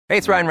Hey,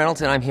 it's Ryan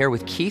Reynolds, and I'm here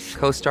with Keith,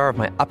 co-star of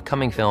my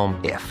upcoming film,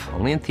 If,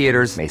 only in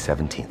theaters May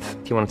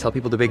 17th. Do you want to tell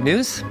people the big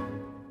news?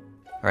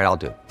 All right, I'll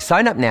do it.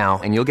 Sign up now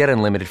and you'll get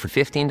unlimited for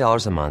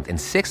 $15 a month and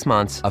 6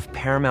 months of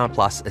Paramount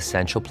Plus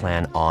Essential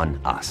Plan on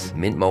us.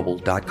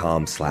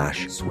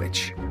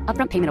 MintMobile.com/switch.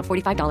 Upfront payment of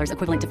 $45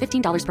 equivalent to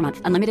 $15 per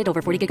month. Unlimited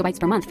over 40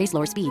 gigabytes per month. Face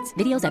lower speeds.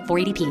 Videos at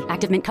 480p.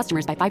 Active Mint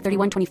customers by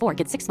 531.24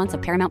 get 6 months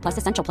of Paramount Plus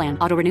Essential Plan.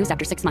 Auto renews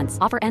after 6 months.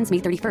 Offer ends May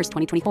 31st,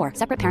 2024.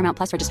 Separate Paramount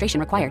Plus registration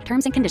required.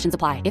 Terms and conditions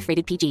apply if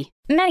rated PG.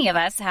 Many of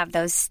us have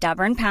those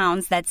stubborn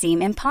pounds that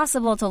seem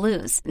impossible to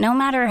lose, no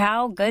matter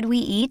how good we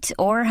eat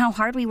or how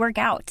hard we work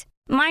out.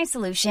 My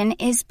solution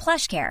is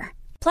PlushCare.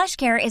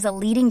 PlushCare is a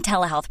leading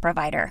telehealth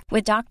provider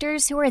with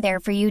doctors who are there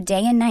for you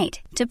day and night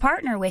to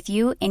partner with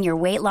you in your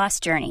weight loss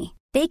journey.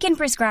 They can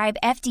prescribe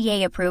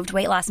FDA-approved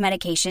weight loss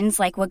medications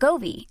like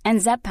Wegovy and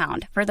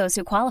Zepbound for those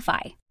who qualify.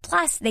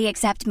 Plus, they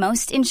accept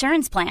most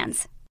insurance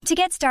plans. To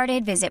get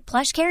started, visit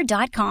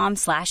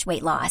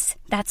plushcare.com/weightloss.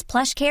 That's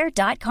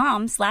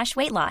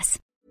plushcare.com/weightloss.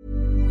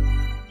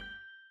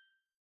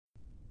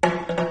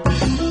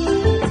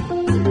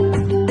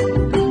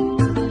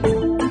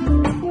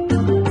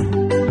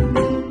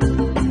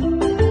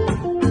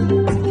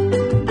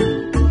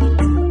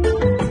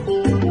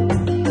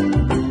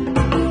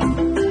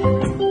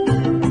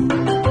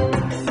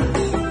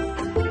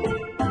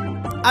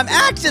 I'm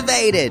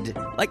activated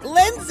like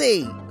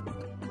Lindsay.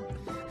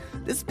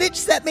 This bitch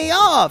set me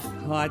off.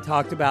 Well, I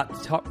talked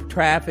about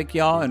traffic,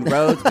 y'all, and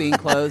roads being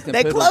closed. And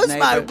They Poodle's closed neighbor,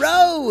 my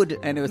road,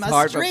 and it was my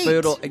hard street. for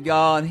Poodle, and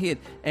y'all, and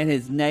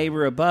his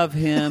neighbor above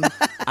him.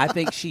 I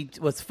think she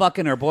was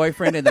fucking her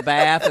boyfriend in the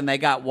bath, and they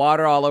got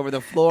water all over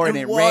the floor, and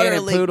it water ran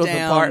in leaked Poodle's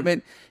down.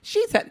 apartment.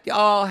 She's had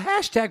y'all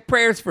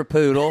prayers for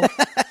Poodle.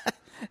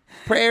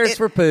 Prayers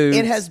for Poodle.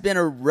 It has been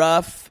a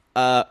rough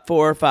 4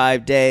 or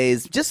 5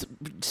 days. Just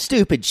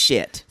stupid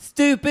shit.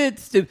 Stupid.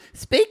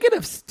 Speaking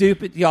of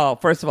stupid, y'all,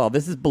 first of all,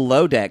 this is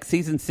Below Deck,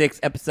 Season 6,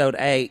 Episode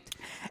 8.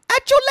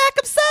 At your lack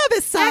of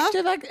service, sir.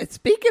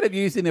 Speaking of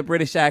using a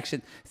British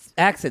accent,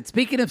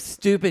 speaking of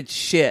stupid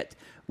shit,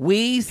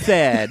 we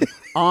said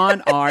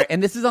on our,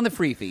 and this is on the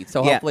free feed,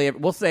 so hopefully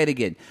we'll say it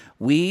again.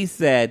 We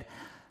said,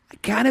 I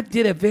kind of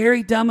did a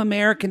very dumb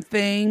American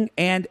thing,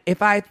 and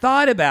if I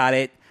thought about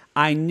it,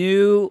 I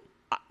knew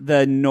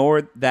I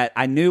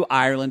knew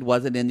Ireland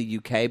wasn't in the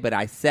UK, but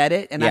I said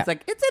it, and I was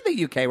like, it's in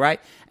the UK, right?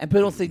 And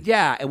Poodle said,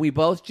 yeah, and we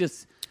both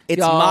just...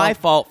 It's my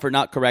fault for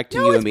not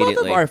correcting you immediately.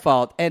 It's both of our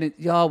fault. And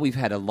y'all, we've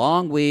had a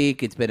long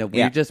week. It's been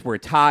we're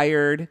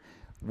tired.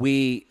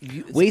 We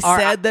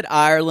said that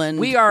Ireland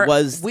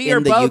was we in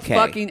are the both UK.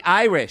 fucking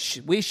Irish.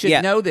 We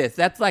should know this.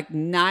 That's like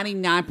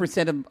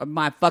 99% of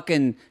my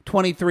fucking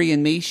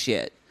 23andMe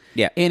shit.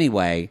 Yeah.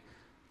 Anyway,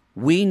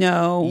 we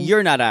know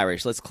you're not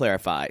Irish. Let's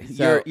clarify.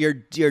 So, your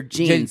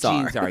genes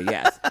are. Genes are,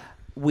 yes.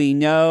 We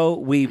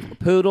know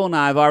Poodle and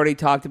I have already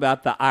talked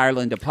about the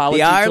Ireland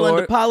apology tour. The Ireland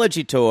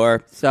apology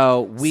tour.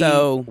 So we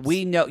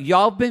know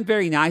y'all have been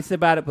very nice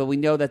about it, but we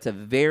know that's a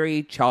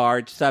very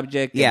charged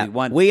subject. Yeah,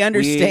 and we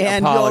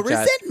understand your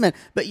resentment,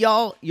 but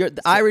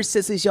the Irish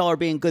sissies, y'all are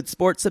being good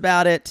sports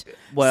about it.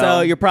 Well,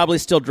 so you're probably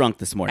still drunk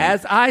this morning.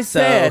 As I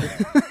said,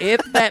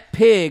 if that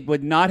pig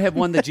would not have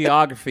won the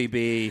geography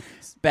bee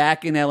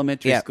back in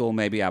elementary school,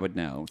 maybe I would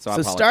know. So I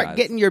apologize. Start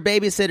getting your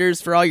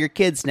babysitters for all your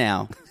kids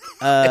now.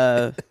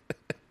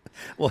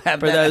 We'll have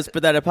for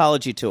that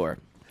apology tour.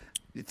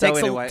 It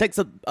takes a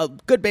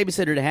good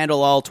babysitter to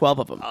handle all 12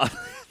 of them.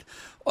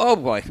 Oh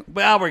boy!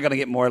 Well, we're going to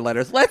get more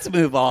letters. Let's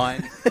move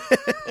on.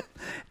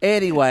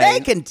 Anyway,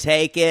 they can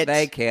take it.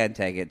 They can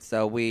take it.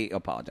 So we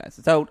apologize.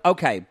 So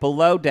okay,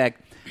 Below Deck.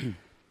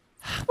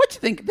 What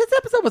you think? This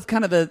episode was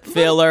kind of the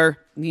filler.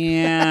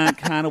 Yeah, it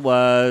kind of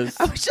was.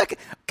 I wish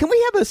can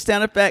we have a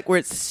sound effect where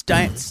it's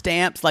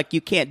stamps like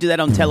you can't do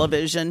that on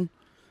television?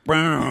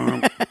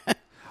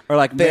 Or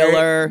like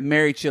filler,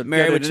 married children.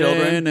 Married with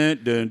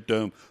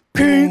Children.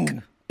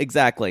 Pink.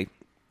 Exactly.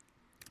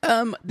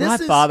 My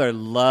father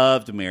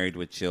loved Married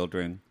with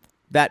Children.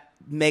 That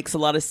makes a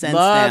lot of sense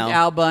loved now.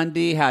 Al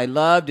Bundy, how he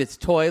loved his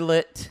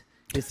toilet,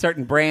 his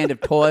certain brand of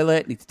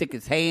toilet, and he'd stick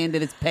his hand in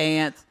his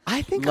pants.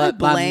 I think my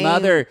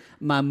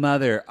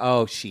mother,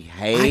 oh, she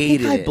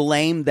hated it. I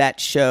blame that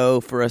show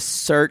for a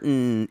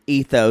certain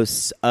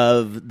ethos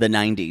of the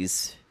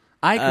 90s.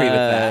 I agree with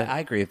that. I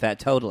agree with that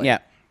totally. Yeah.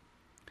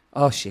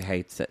 Oh, she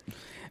hates it.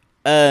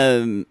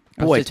 Boy,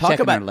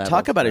 talk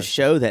about a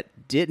show that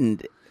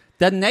doesn't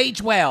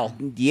age well.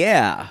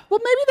 Yeah. Well,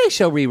 maybe they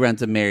show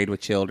reruns of Married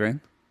with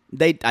Children.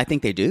 I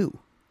think they do.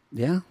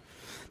 Yeah.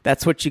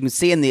 That's what you can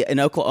see in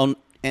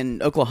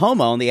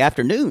Oklahoma on the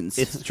afternoons.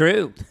 It's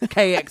true.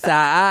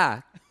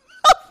 KXII.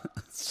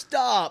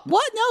 Stop.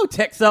 What? No,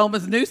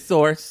 Texoma's news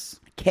source.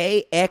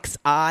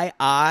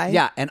 KXII.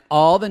 Yeah, and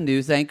all the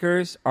news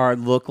anchors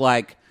look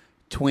like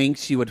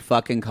twinks you would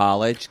fuck in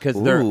college because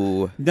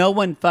no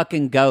one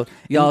fucking go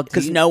y'all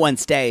because no one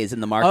stays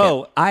in the market.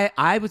 Oh, I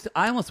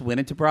almost went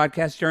into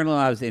broadcast journal.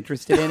 I was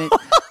interested in it,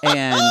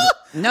 and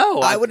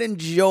I would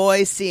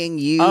enjoy seeing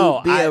you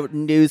be a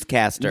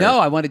newscaster. No,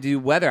 I wanted to do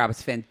weather. I was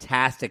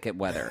fantastic at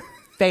weather.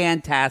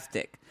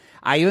 Fantastic.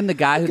 Even the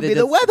guy who could be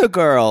the weather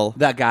girl.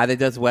 That guy that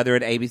does weather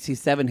at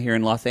ABC7 here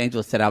in Los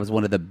Angeles said I was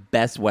one of the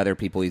best weather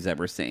people he's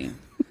ever seen.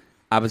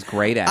 I was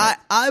great at it.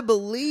 I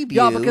believe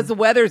you. Yeah, because the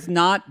weather's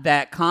not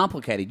that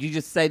complicated. You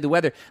just say the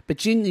weather,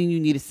 but you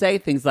need to say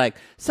things like,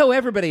 so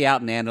everybody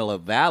out in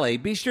Antelope Valley,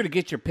 be sure to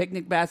get your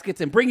picnic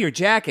baskets and bring your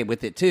jacket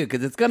with it too,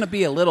 because it's going to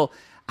be a little,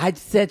 I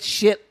said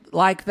shit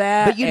like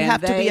that. But you'd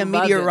have to be a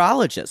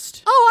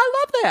meteorologist. Oh, I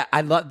love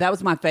that. That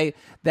was my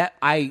that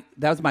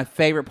was my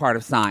favorite part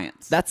of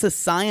science. That's a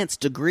science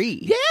degree.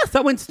 Yes,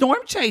 I went storm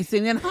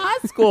chasing in high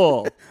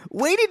school.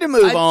 We need to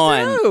move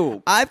on.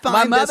 Do. I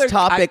find this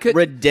topic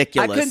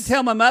ridiculous. I couldn't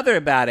tell my mother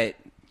about it.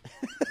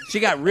 She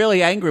got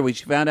really angry when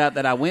she found out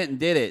that I went and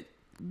did it.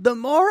 The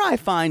more I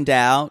find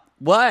out,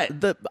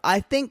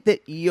 I think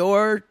that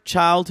your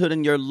childhood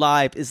and your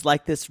life is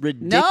like this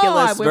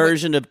ridiculous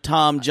version of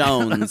Tom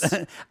Jones.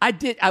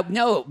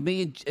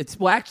 It's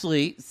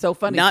actually so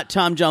funny. Not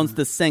Tom Jones,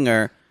 the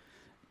singer.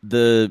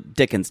 The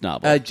Dickens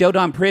novel. Joe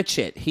Don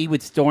Pritchett. He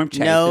would storm chase.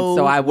 No,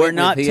 so I we're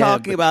not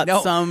talking about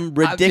some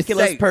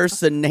ridiculous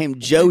person named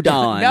Joe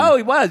Don. No,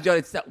 he was.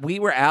 We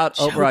were out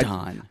over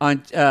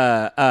on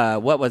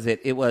what was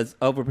it? It was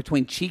over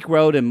between Cheek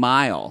Road and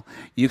Mile.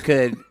 You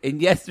could,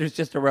 and yes, there's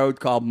just a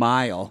road called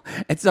Mile.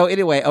 And so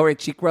anyway, over at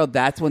Cheek Road,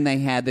 that's when they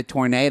had the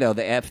tornado,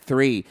 the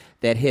F3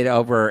 that hit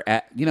over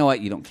at. You know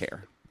what? You don't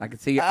care. I can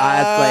see your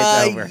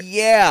eyes glaze over.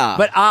 Yeah.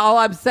 But all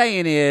I'm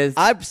saying is...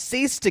 I've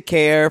ceased to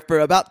care for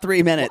about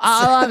 3 minutes.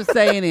 All I'm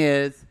saying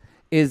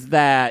is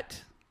that...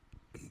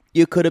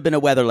 You could have been a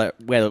weather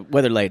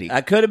lady. I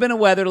could have been a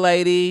weather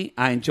lady.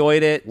 I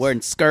enjoyed it.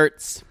 Wearing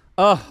skirts.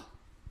 Oh.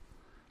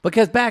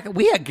 Because back...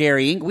 We had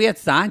Gary Ink. We had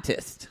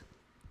scientists.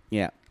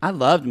 Yeah. I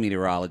loved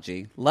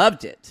meteorology.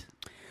 Loved it.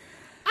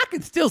 I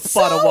can still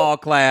spot a wall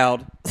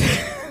cloud.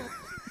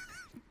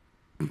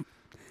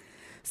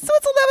 So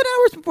it's 11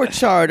 hours before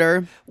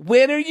charter.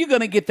 When are you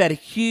going to get that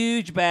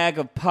huge bag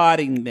of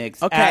potting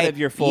mix out of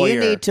your foyer? You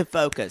need to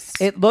focus.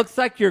 It looks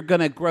like you're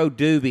going to grow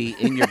doobie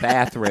in your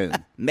bathroom.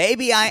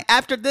 Maybe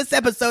after this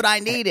episode, I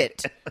need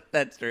it.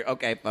 That's true.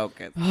 Okay,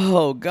 focus.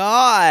 Oh,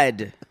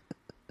 God.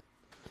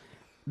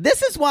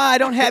 This is why I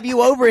don't have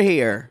you over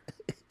here.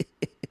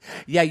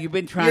 Yeah, you've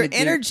been trying Your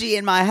energy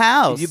in my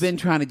house. You've been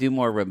trying to do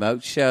more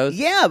remote shows.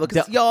 Yeah,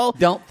 because y'all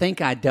don't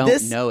think I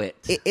don't know it.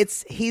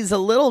 He's a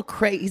little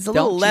crazy. He's a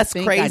little less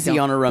crazy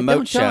on a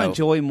remote show. Don't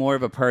enjoy more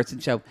of a person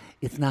show?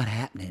 It's not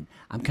happening.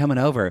 I'm coming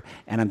over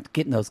and I'm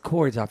getting those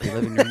cords off your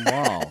living room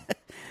wall.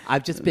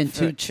 I've just been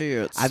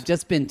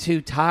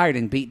too tired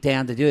and beat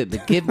down to do it.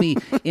 But give me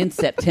in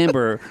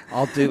September,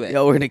 I'll do it.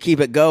 We're gonna keep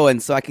it going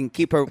so I can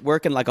keep her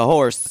working like a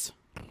horse.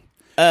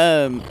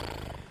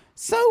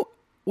 So.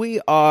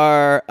 We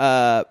are,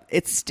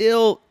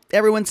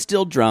 everyone's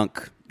still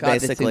drunk, God,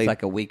 basically. This seems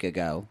like a week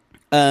ago.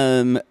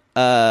 And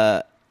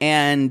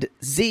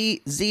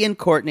Z and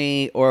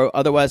Courtney, or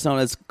otherwise known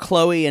as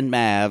Chloe and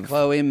Mav.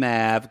 Chloe and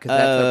Mav, because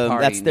that's their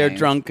party That's their names.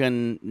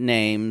 drunken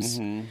names.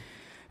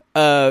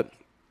 Mm-hmm.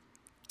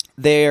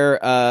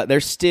 They're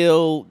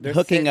still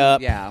hooking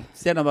up. Yeah.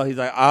 Sitting up, he's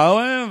like, I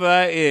want to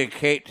invite you to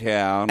Cape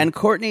Town. And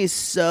Courtney's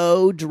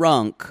so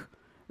drunk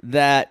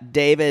that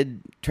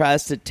David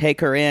tries to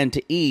take her in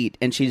to eat,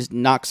 and she just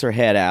knocks her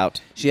head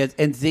out. She has,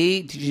 and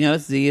Z, did you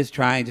notice Z is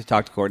trying to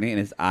talk to Courtney, and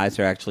his eyes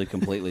are actually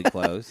completely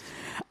closed?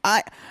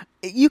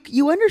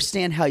 You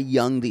understand how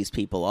young these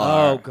people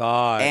are. Oh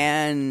God!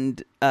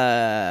 And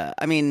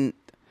I mean,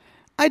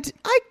 I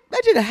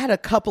had a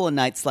couple of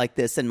nights like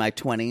this in my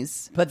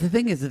 20s. But the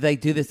thing is that they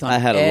do this on. I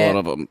had a lot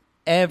of them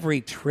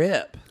every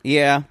trip.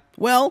 Yeah.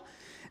 Well,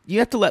 you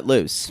have to let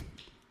loose.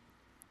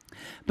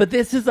 But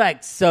this is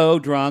like so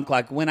drunk.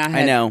 Like when I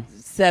had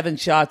 7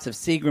 shots of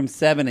Seagram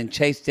 7 and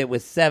chased it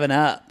with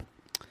 7-Up.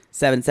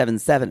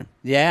 777.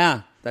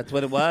 Yeah, that's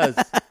what it was.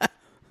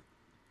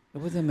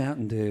 It was a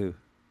Mountain Dew.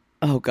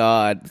 Oh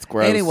God, it's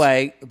gross.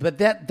 Anyway, but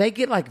that they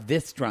get like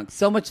this drunk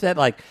so much that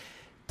like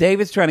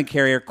David's trying to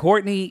carry her.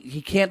 Courtney,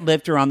 he can't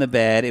lift her on the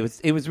bed. It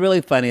was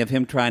really funny of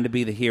him trying to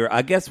be the hero.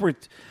 I guess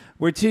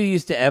we're too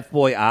used to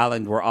F-Boy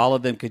Island where all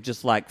of them could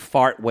just like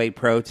fart whey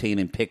protein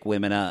and pick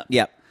women up.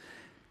 Yep.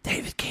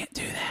 David can't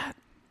do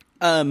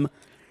that.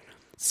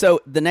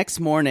 So the next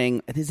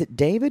morning, is it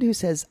David who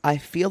says, "I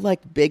feel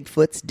like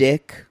Bigfoot's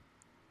dick"?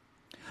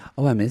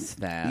 Oh, I missed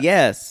that.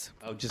 Yes.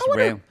 Oh, just I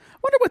wonder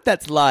what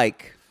that's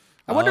like.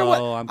 I wonder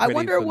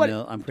what.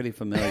 I'm pretty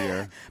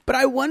familiar. But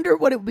I wonder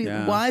what it would be.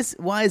 Yeah.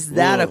 Why is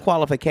that a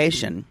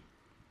qualification?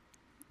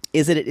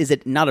 Is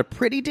it not a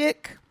pretty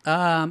dick?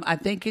 I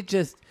think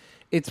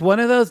it's one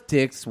of those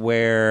dicks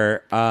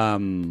where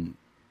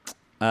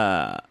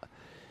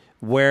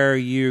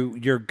you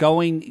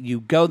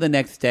go the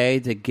next day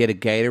to get a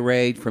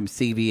Gatorade from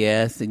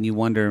CVS and you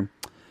wonder,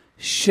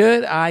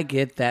 should I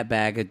get that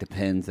bag of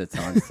Depends that's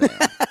on sale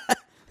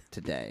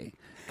today?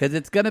 Because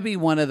it's going to be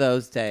one of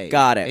those days.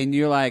 Got it. And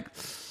you're like,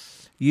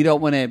 you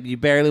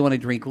barely want to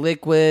drink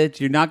liquids.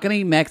 You're not going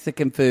to eat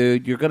Mexican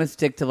food. You're going to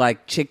stick to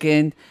like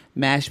chicken,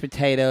 mashed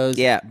potatoes,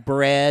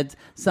 breads,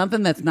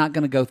 something that's not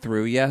going to go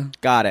through you.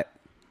 Got it.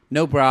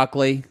 No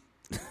broccoli.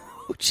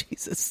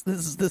 Jesus,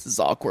 this is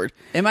awkward.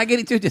 Am I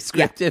getting too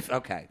descriptive? Yeah.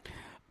 Okay.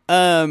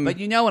 But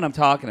you know what I'm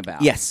talking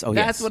about. Yes. Oh,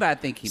 That's what I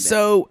think he meant.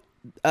 So,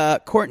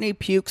 Courtney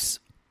pukes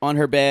on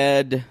her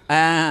bed.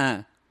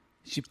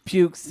 She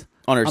pukes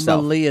on herself.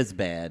 On Malia's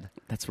bed.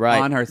 That's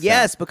right. On herself.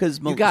 Yes, because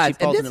you guys,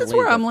 and this is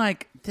where I'm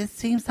like, this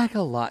seems like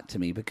a lot to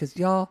me because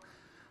y'all,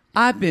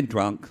 I've been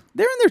drunk.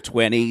 They're in their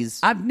 20s.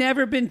 I've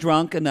never been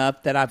drunk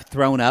enough that I've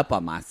thrown up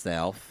on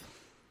myself.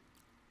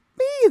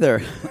 Me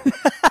either.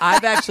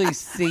 I've actually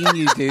seen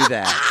you do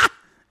that.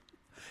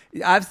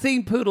 I've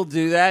seen Poodle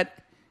do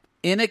that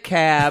in a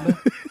cab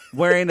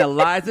wearing a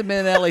Liza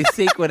Minnelli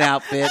sequin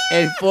outfit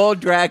and full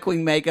drag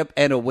queen makeup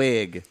and a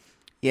wig.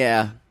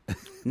 Yeah.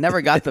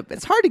 Never got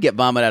it's hard to get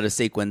vomit out of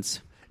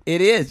sequins.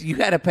 It is. You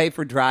had to pay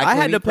for dry cleaning.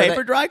 I had to pay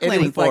for dry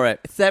cleaning for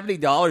it. $70 or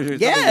something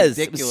ridiculous.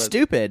 It was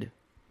stupid.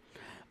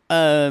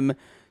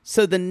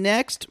 So the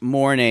next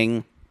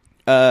morning,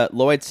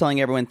 Lloyd's telling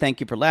everyone,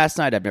 "Thank you for last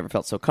night. I've never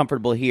felt so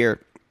comfortable here."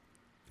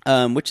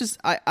 Which is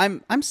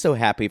I'm so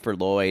happy for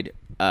Lloyd.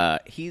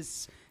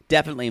 He's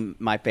definitely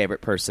my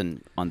favorite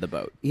person on the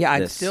boat. Yeah,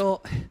 I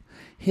still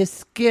his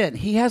skin.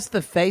 He has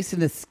the face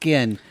and the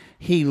skin.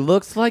 He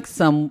looks like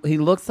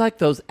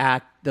those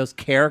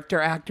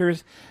character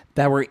actors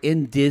that were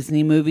in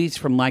Disney movies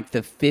from like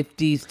the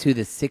 50s to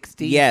the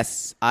 60s.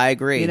 Yes, I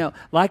agree. You know,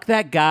 like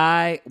that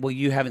guy. Well,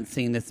 you haven't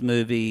seen this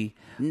movie.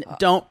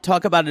 Don't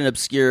talk about an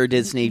obscure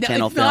Disney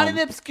Channel film. It's not an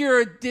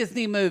obscure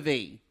Disney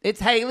movie.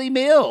 It's Haley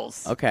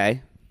Mills.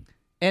 Okay.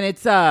 And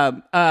it's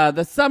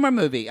the summer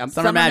movie,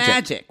 Summer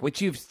Magic, which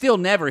you've still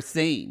never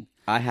seen.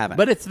 I haven't.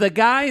 But it's the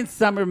guy in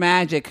Summer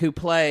Magic who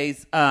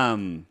plays...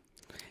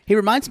 he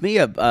reminds me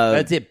of...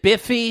 is it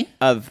Biffy?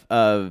 Of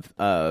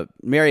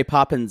Mary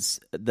Poppins,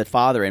 the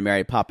father in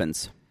Mary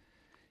Poppins.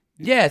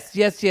 Yes.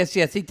 He does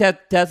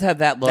have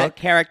that look. That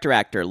character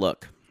actor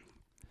look.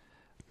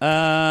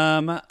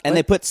 And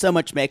they put so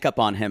much makeup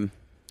on him.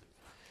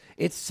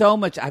 It's so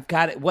much. I've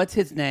got it. What's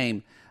his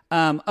name?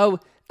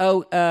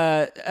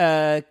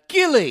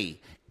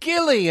 Gilly.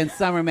 Gilly in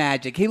Summer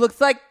Magic. He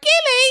looks like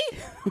Gilly.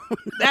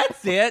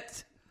 That's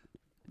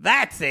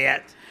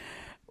it.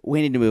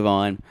 We need to move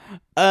on.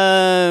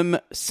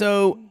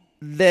 So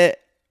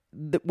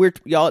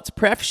y'all, it's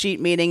pref sheet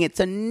meeting. It's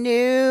a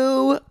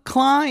new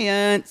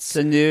client. It's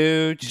a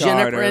new charter.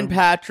 Jennifer and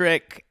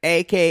Patrick,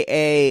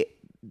 a.k.a.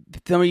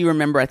 Some of you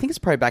remember, I think it's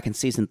probably back in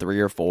season 3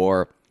 or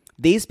 4.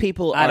 These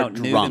people are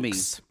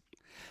drunks.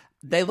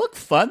 They look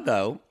fun,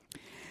 though.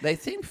 They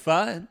seem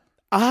fun.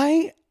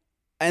 You'd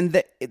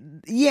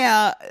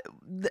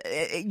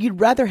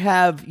rather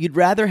have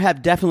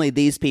definitely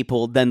these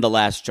people than the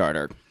last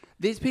charter.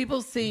 These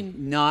people seem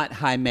not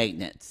high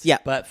maintenance. Yeah,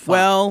 but fun.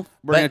 Well,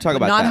 we're going to talk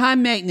about not that. High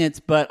maintenance,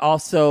 but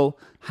also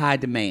high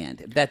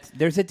demand.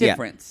 There's a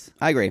difference.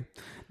 Yeah, I agree.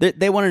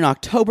 They want an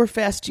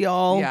Oktoberfest,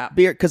 y'all. Yeah,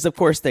 beer, because of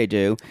course they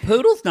do.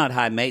 Poodle's not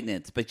high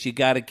maintenance, but you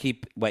got to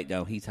keep. Wait,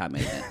 no, he's high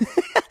maintenance.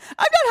 I'm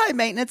not high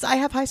maintenance. I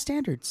have high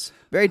standards.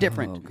 Very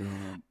different.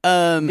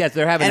 Oh, God. Yes,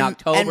 they're having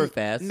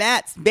Oktoberfest. And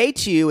Matt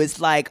Baychew is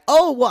like,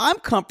 oh, well, I'm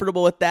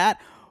comfortable with that.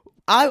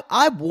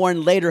 I've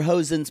worn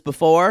lederhosens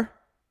before.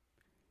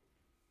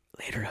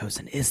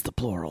 Lederhosen is the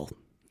plural.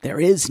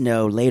 There is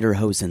no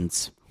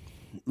lederhosens.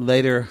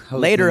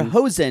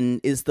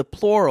 Lederhosen is the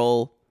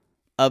plural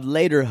of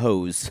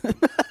lederhose.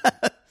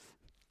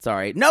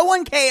 Sorry. No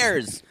one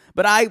cares,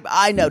 but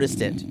I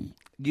noticed it.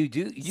 You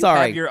do? You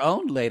have your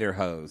own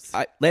lederhose.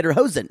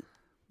 Lederhosen.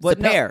 It's a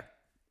pair.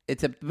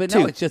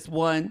 No, it's just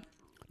one.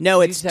 No,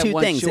 it's two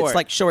things. Short. It's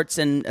like shorts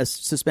and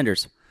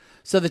suspenders.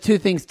 So the two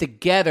things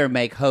together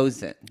make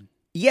hosen.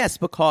 Yes,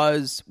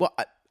 because, well,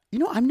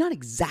 I'm not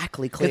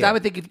exactly clear. Because I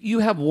would think if you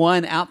have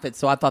one outfit,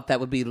 so I thought that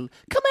would be, come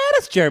at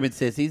us, German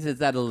sissies. Is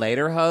that a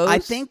lederhose? I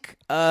think,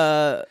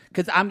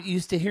 because I'm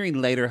used to hearing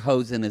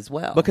lederhosen as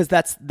well. Because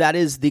that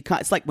is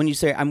it's like when you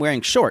say I'm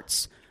wearing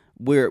shorts.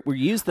 We're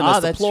used them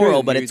as the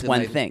plural, but it's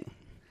one thing.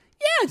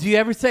 Yeah. Do you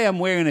ever say I'm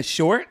wearing a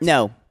short?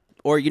 No.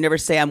 Or you never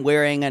say I'm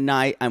wearing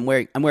I'm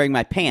wearing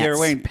my pants. You're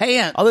wearing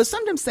pants. Although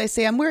sometimes they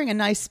say I'm wearing a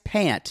nice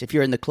pant if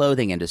you're in the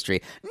clothing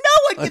industry. No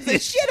one gives a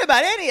shit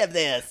about any of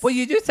this. Well,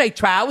 you do say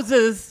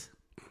trousers.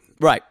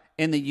 Right.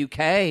 In the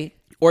UK.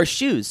 Or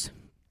shoes.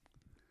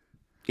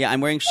 Yeah,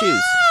 I'm wearing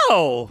shoes.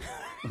 Oh.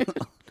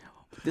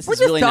 This We're is just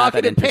really not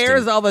talking that in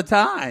pairs all the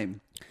time.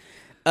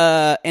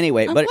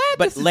 Anyway, I'm but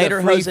glad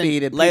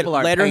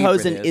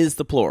lederhosen is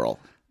the plural.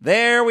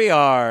 There we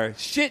are.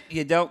 Shit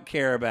you don't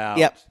care about.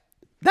 Yep.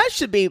 That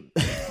should be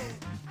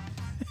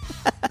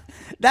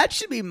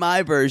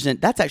my version.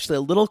 That's actually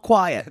a little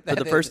quiet for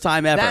the first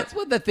time ever. That's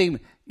what the theme,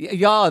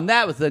 y'all, and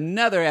that was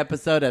another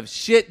episode of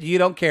Shit You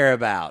Don't Care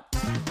About.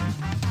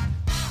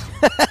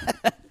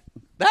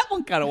 That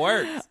one kind of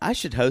works. I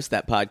should host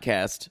that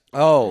podcast.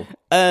 Oh.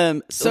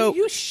 So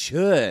you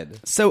should.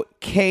 So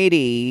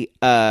Katie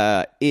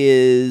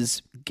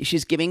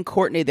she's giving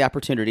Courtney the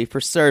opportunity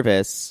for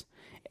service,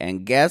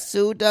 and guess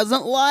who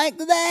doesn't like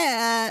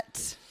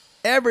that?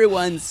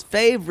 Everyone's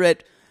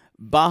favorite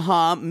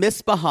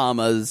Miss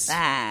Bahamas.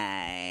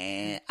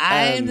 I'm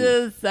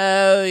just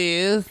so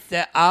used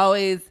to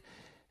always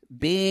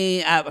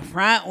being up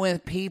front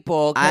with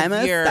people. I'm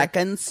a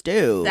second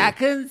stew.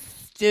 Second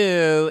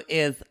stew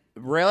is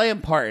really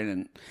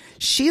important.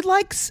 She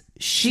likes...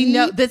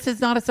 This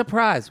is not a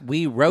surprise.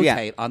 We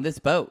rotate on this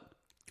boat.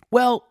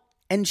 Well,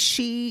 and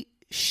she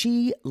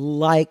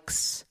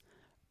likes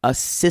a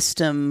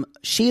system.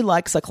 She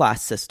likes a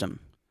class system.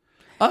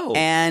 Oh,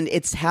 and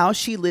it's how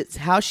she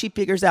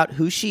figures out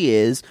who she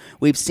is.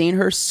 We've seen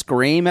her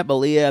scream at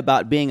Malia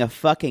about being a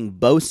fucking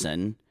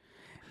bosun.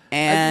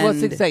 And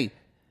what's it say?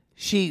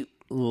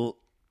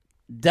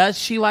 Does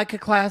she like a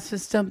class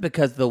system?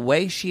 Because the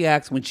way she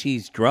acts when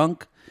she's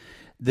drunk,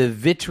 the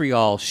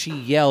vitriol she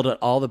yelled at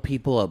all the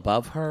people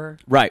above her,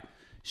 right,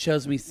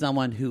 shows me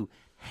someone who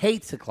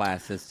hates a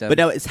class system. But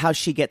no, it's how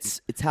she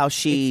gets. It's how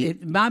she.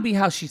 It might be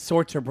how she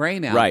sorts her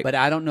brain out. Right. But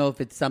I don't know if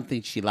it's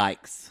something she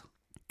likes.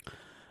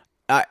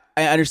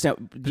 I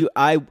understand.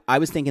 I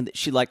was thinking that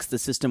she likes the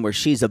system where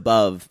she's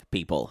above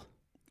people.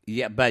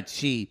 Yeah, but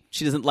she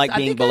doesn't like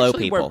being think below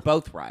actually people. We're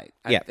both right.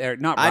 Yeah, they're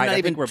not I'm right. not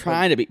even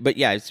trying to be, but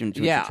yeah, I assume she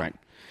was trying.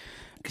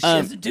 She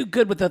doesn't do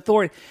good with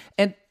authority.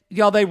 And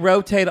y'all, they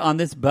rotate on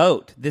this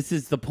boat. This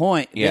is the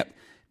point. Yeah.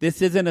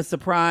 This isn't a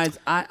surprise.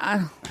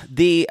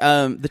 The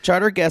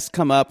charter guests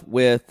come up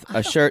with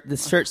a shirt. The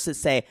shirts that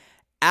say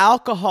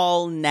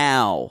 "Alcohol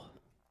Now."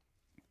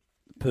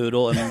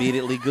 Poodle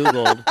immediately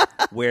Googled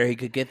where he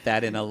could get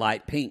that in a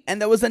light pink. And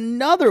there was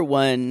another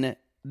one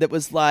that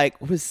was like,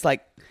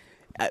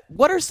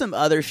 what are some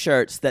other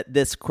shirts that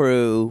this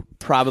crew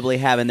probably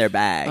have in their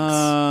bags?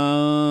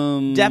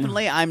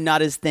 Definitely, I'm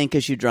not as think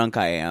as you drunk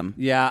I am.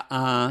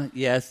 Yeah,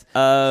 yes.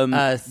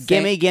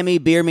 Gimme,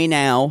 beer me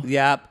now.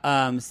 Yep.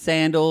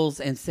 Sandals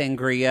and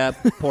sangria,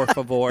 por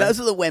favor.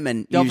 Those are the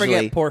women, Don't usually.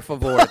 forget por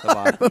favor at the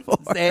bottom.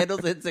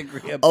 Sandals and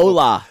sangria.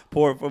 Hola.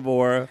 Por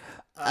favor.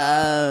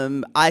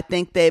 I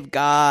think they've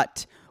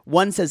got...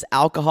 One says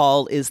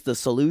alcohol is a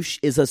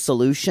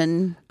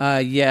solution.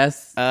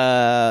 Yes.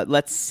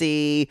 Let's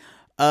see.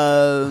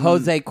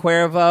 Jose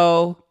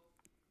Cuervo,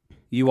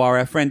 you are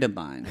a friend of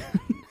mine.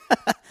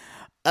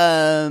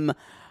 I'm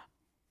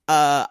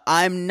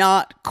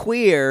not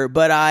queer,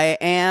 but I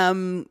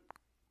am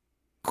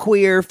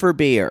queer for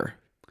beer.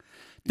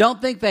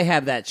 Don't think they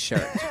have that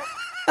shirt.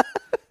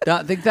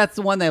 Don't think that's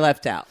the one they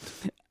left out.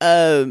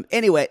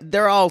 Anyway,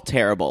 they're all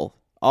terrible.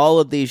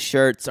 All of these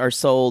shirts are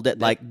sold at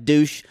like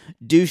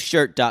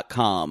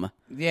doucheshirt.com.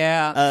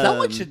 Yeah,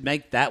 someone should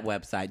make that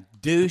website.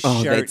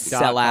 Doucheshirt.com. They'd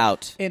sell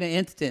out in an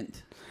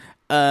instant.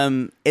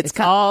 It's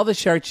all the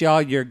shirts,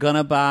 y'all, you're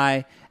gonna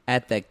buy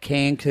at the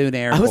Cancun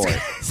airport.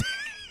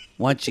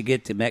 Once you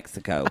get to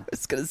Mexico, I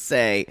was gonna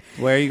say,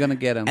 where are you gonna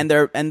get them? And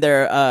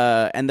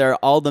they're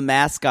all the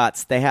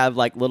mascots. They have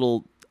like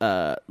little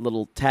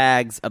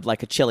tags of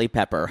like a chili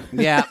pepper.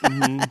 Yeah.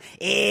 Mm-hmm.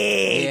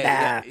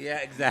 Yeah,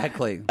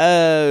 exactly.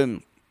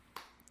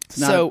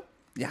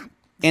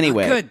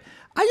 Anyway, good.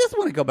 I just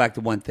want to go back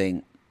to one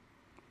thing.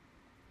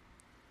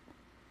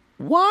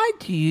 Why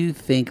do you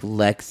think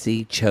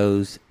Lexi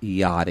chose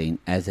yachting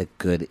as a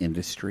good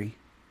industry?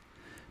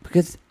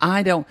 Because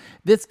I don't.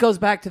 This goes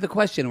back to the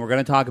question we're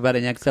going to talk about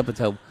in next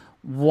episode.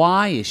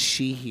 Why is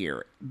she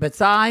here?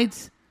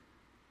 Besides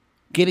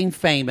getting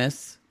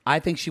famous, I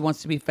think she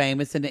wants to be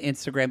famous and an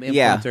Instagram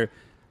influencer. Yeah.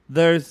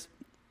 There's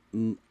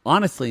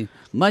honestly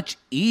much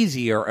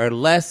easier or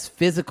less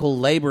physical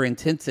labor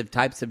intensive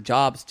types of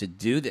jobs to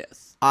do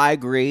this. I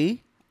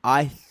agree.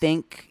 I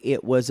think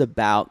it was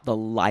about the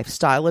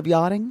lifestyle of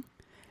yachting.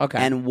 Okay.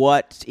 And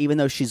even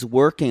though she's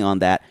working on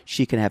that,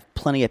 she can have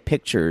plenty of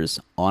pictures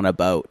on a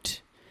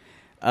boat.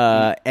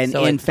 And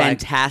so in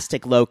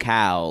fantastic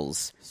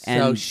locales.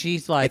 So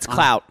she's like... It's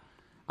clout.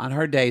 On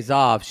her days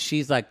off,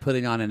 she's like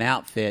putting on an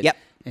outfit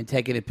and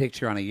taking a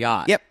picture on a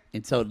yacht. Yep.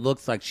 And so it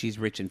looks like she's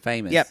rich and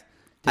famous. Yep.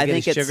 I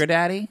think it's sugar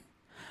daddy?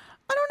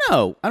 I don't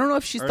know. I don't know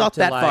if she's thought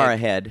that far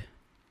ahead.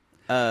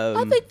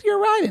 I think you're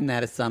right in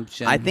that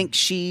assumption. I think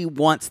she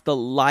wants the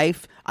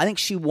life. I think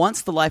she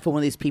wants the life of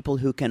one of these people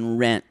who can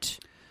rent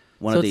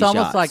one of these yachts. So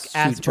it's almost like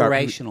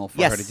aspirational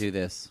for her to do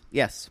this.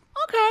 Yes.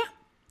 Okay.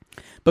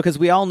 Because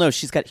we all know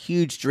she's got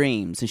huge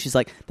dreams. And she's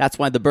like, that's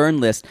why the burn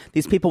list.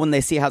 These people, when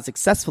they see how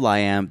successful I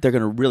am, they're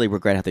going to really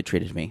regret how they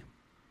treated me.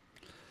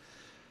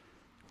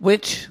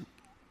 Which...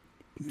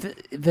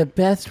 The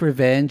best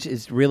revenge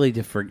is really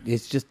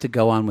it's just to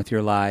go on with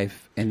your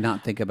life and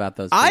not think about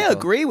those people. I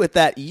agree with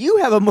that. You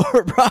have a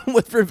more problem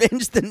with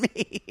revenge than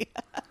me.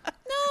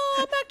 No,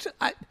 I'm actually...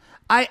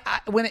 I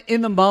when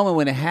in the moment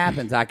when it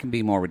happens, I can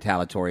be more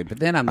retaliatory, but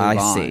then I move on.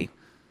 I see.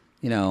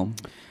 You know,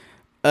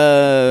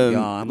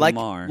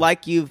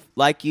 like you've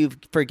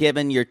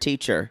forgiven your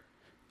teacher,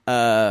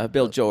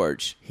 Bill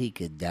George. He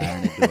could die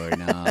on a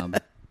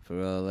doorknob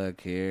for all I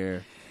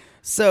care.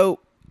 So,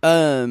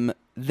 everyone.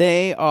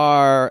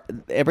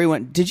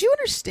 Did you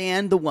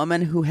understand the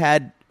woman who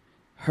had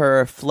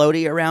her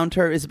floaty around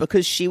her? Is it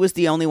because she was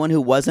the only one who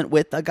wasn't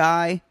with a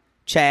guy,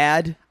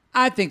 Chad?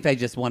 I think they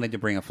just wanted to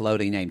bring a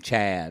floaty named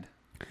Chad.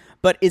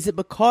 But is it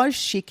because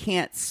she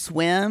can't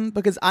swim?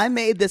 Because I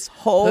made this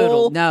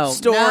whole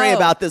story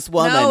about this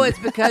woman. No, it's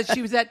because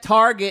she was at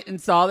Target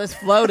and saw this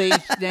floaty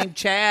named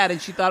Chad,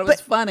 and she thought it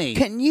was funny.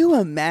 Can you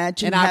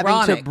imagine and having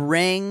ironic. to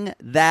bring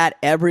that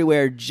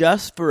everywhere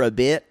just for a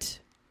bit?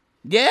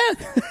 Yeah.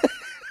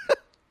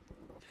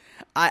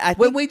 I think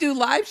When we do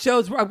live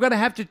shows, we're gonna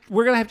have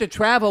to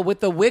travel with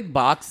the wig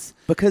box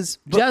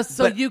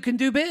but you can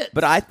do bits.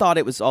 But I thought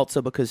it was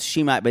also because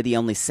she might be the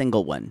only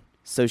single one.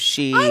 So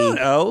she, I don't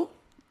know.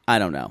 I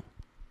don't know.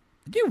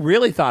 You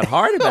really thought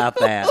hard about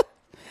that.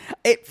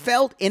 It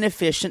felt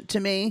inefficient to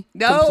me.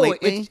 No,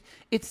 completely.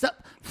 it's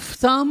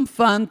some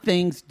fun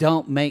things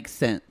don't make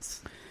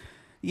sense.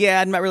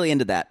 Yeah, I'm not really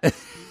into that.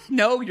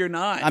 No, you're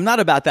not. I'm not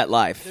about that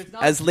life.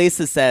 As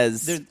Lisa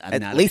says,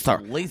 Lisa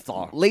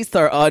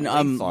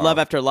on Love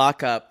After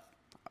Lockup,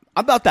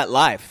 I'm about that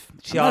life.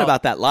 I'm not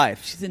about that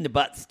life. She's into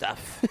butt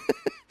stuff.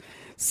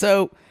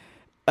 So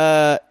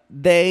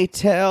they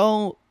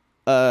tell,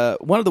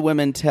 one of the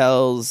women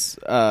tells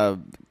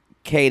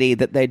Katie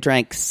that they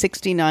drank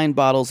 69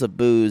 bottles of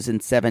booze in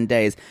 7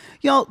 days.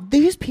 Y'all,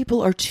 these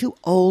people are too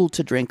old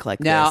to drink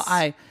like now,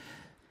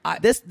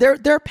 this.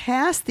 They're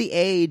past the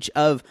age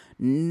of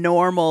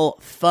normal,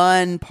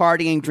 fun,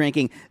 partying,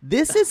 drinking.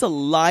 This is a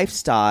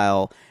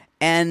lifestyle,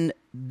 and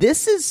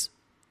this is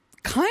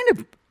kind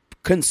of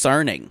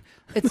concerning.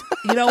 It's,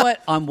 you know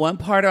what? On one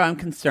part, I'm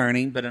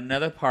concerning, but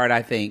another part,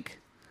 I think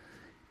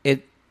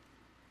it.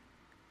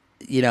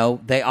 You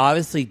know, they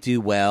obviously do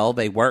well.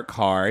 They work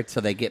hard, so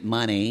they get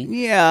money.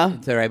 Yeah, so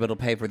they're able to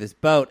pay for this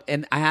boat.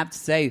 And I have to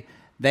say,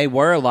 they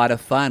were a lot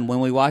of fun. When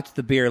we watched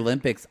the Beer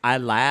Olympics, I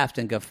laughed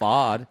and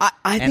guffawed.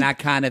 I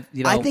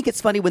think it's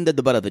funny when they're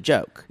the butt of the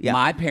joke. Yeah.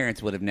 My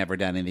parents would have never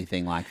done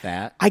anything like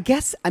that. I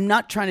guess I'm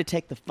not trying to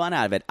take the fun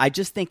out of it. I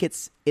just think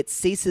it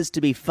ceases to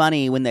be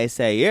funny when they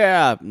say,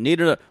 "Yeah,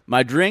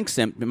 my drink's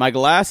empty, my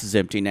glass is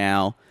empty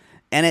now,"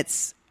 and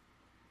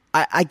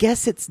I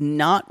guess it's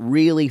not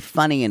really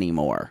funny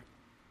anymore.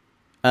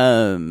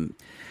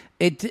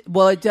 It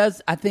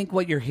does. I think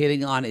what you're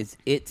hitting on is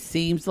it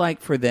seems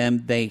like for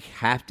them they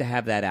have to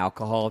have that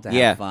alcohol to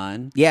have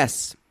fun.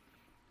 Yes,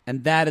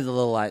 and that is a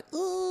little like,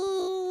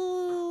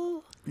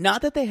 ooh.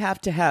 Not that they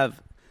have to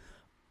have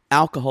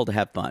alcohol to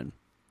have fun.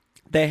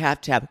 They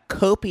have to have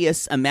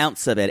copious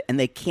amounts of it, and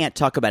they can't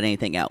talk about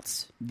anything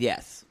else.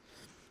 Yes,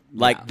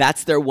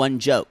 that's their one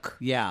joke.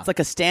 Yeah, it's like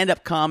a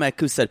stand-up comic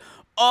who said,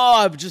 "Oh,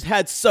 I've just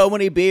had so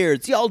many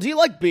beers. Y'all, do you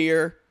like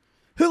beer?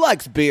 Who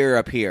likes beer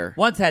up here?"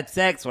 Once had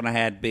sex when I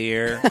had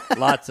beer.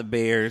 Lots of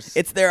beers.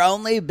 It's their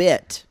only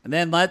bit. And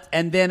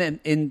then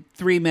in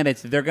 3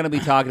 minutes they're going to be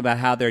talking about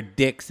how their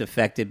dick's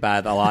affected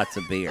by the lots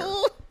of beer.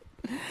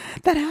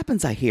 That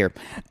happens, I hear.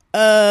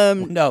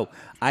 No,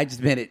 I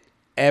just meant it.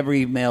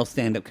 Every male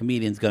stand-up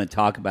comedian's going to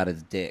talk about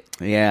his dick.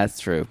 Yeah, that's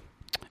true.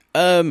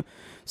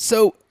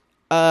 So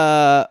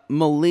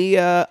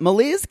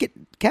Malia's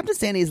Captain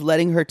Sandy's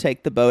letting her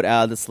take the boat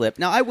out of the slip.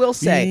 Now, I will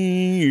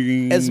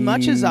say, as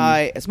much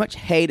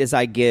hate as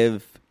I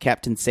give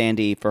Captain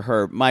Sandy for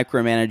her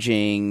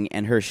micromanaging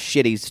and her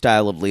shitty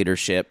style of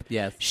leadership,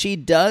 yes, she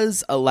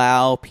does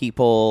allow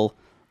people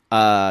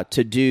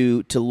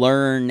to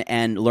learn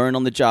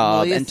on the job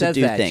Malia and to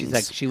do things. She's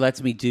like, she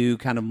lets me do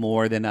kind of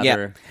more than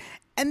other.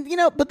 And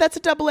but that's a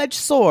double-edged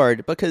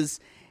sword because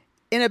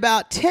in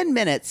about 10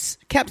 minutes,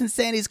 Captain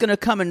Sandy's going to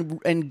come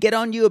and get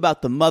on you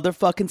about the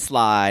motherfucking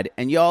slide.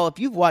 And y'all, if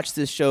you've watched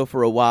this show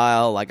for a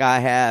while, like I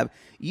have,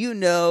 you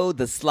know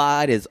the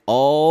slide is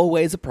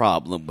always a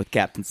problem with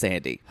Captain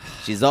Sandy.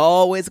 She's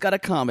always got a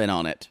comment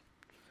on it.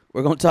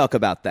 We're going to talk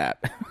about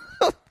that.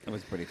 It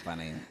was pretty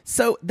funny.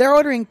 So they're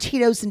ordering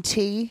Tito's and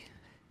tea.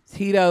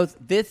 Tito's.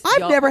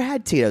 I've never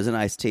had Tito's and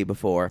iced tea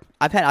before.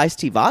 I've had iced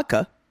tea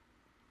vodka.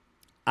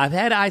 I've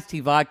had iced tea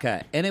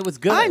vodka, and it was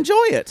good. I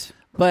enjoy it.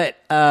 But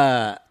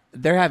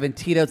they're having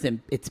Tito's,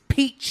 and it's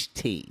peach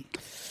tea.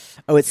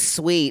 Oh, it's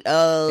sweet.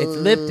 Oh, it's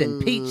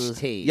Lipton peach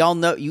tea. Y'all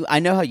know I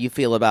know how you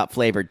feel about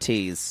flavored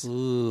teas.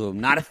 Ooh, I'm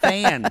not a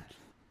fan.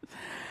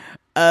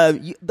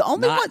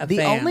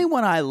 The only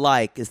one I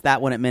like is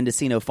that one at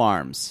Mendocino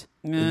Farms.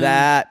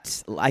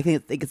 That I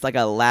think it's like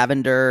a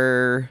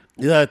lavender.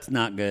 That's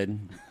not good.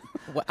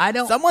 I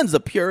don't. Someone's a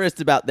purist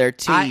about their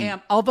tea. I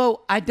am,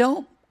 although I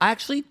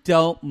actually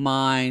don't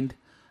mind.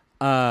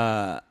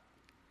 I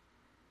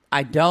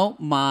don't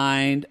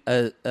mind.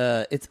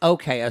 It's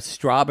okay. A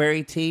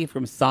strawberry tea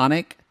from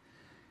Sonic.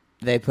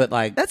 They put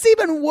that's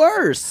even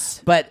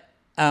worse. But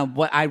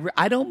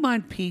I don't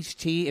mind peach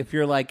tea if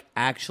you're like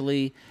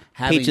actually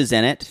having peaches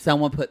in it.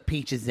 Someone put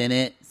peaches in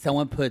it.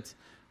 Someone puts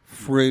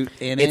fruit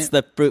in it. It's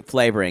the fruit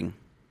flavoring.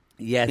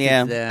 Yes.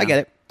 Yeah, I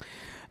get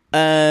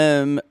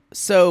it.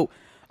 So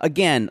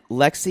again,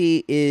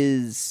 Lexi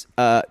is.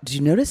 Did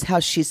you notice how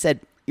she said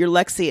you're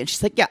Lexi, and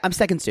she's like, "Yeah, I'm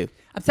second stew.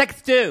 I'm second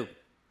stew.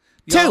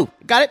 Two.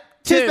 Got it.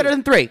 Two's better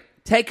than three.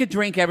 Take a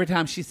drink every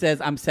time she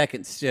says I'm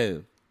second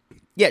stew.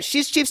 Yeah,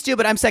 she's chief stew,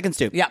 but I'm second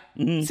stew. Yeah.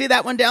 Mm-hmm. See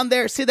that one down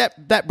there? See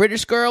that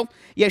British girl?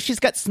 Yeah, she's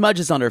got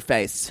smudges on her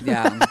face.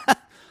 Yeah.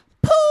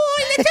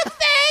 Poor little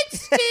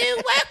face. still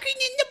working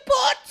in the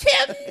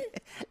bottom.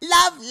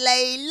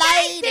 Lovely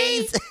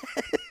ladies.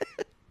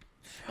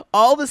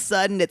 All of a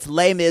sudden, it's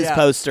Les Mis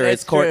poster.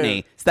 It's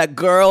Courtney. True. It's that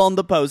girl on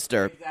the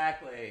poster.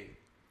 Exactly.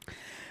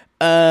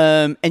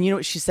 And you know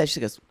what she says? She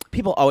goes,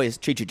 people always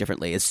treat you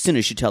differently as soon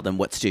as you tell them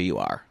what stew you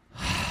are.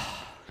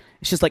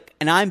 She's like,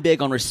 and I'm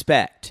big on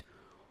respect.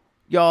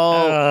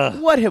 Y'all,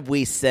 what have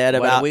we said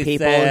about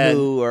people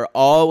who are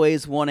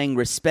always wanting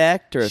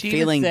respect or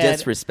feeling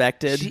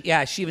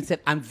disrespected? She even said,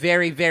 I'm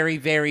very, very,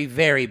 very,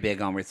 very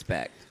big on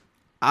respect.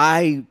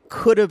 I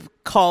could have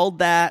called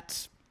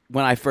that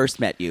when I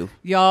first met you.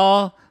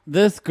 Y'all,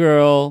 this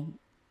girl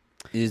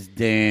is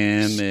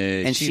damaged.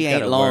 And she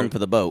ain't long for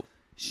the boat.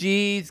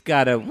 She's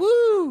got a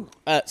woo.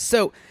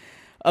 So,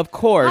 of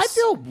course.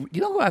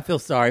 You know who I feel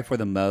sorry for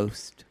the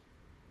most?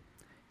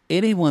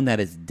 Anyone that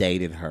has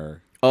dated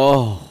her.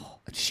 Oh.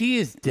 She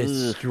has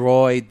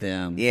destroyed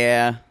them.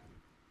 Yeah.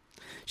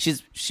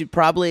 She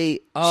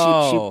probably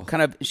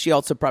she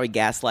also probably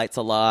gaslights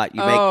a lot.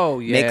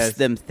 Makes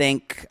them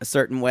think a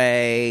certain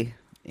way.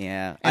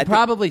 Yeah. And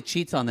probably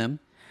cheats on them.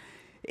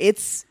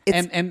 It's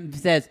and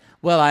says,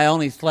 "Well, I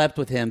only slept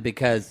with him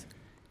because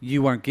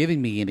you weren't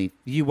giving me any.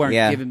 You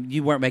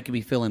weren't making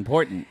me feel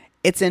important."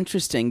 It's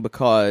interesting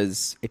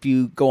because if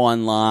you go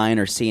online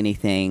or see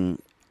anything,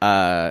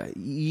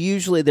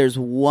 usually there's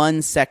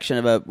one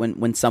section of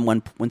when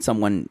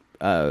someone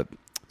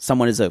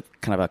is a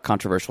kind of a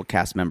controversial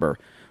cast member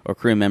or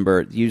crew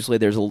member. Usually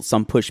there's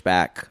some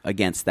pushback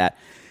against that.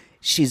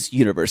 She's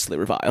universally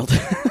reviled.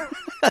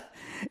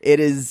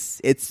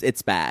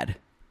 It's bad.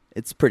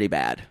 It's pretty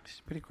bad.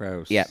 It's pretty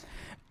gross. Yeah.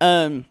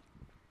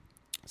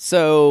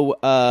 So,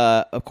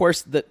 of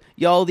course,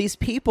 these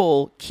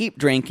people keep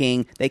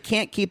drinking. They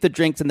can't keep the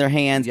drinks in their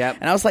hands. Yep.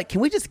 And I was like,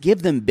 can we just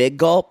give them big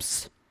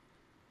gulps?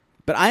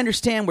 But I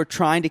understand we're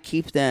trying to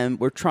keep them.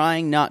 We're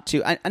trying not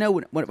to. I know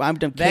when I'm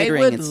done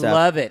catering and stuff. They would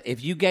love it.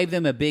 If you gave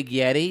them a big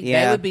Yeti,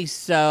 they would be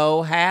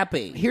so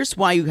happy. Here's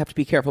why you have to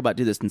be careful about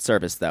doing this in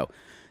service, though.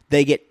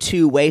 They get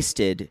too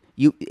wasted.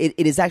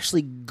 It is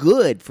actually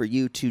good for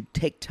you to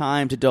take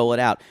time to dole it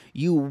out.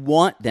 You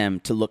want them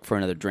to look for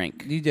another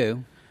drink. You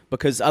do.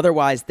 Because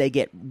otherwise they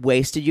get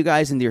wasted, you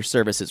guys, and your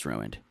service is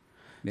ruined.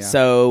 Yeah.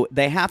 So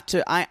they have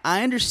to. I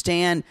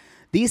understand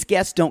these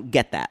guests don't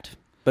get that.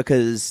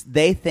 Because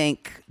they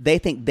think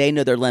they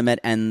know their limit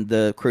and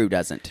the crew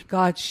doesn't.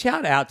 God,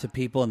 shout out to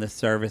people in the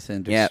service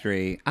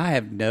industry. Yep. I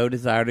have no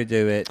desire to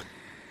do it.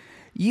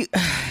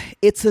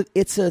 It's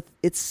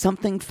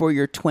something for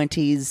your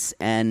 20s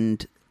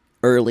and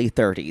early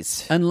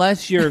 30s.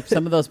 Unless you're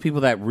some of those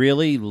people that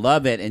really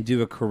love it and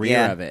do a career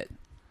of it.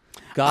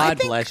 God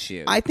bless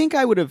you. I think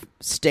I would have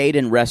stayed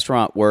in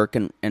restaurant work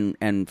and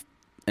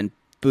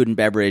food and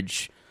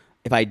beverage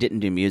if I didn't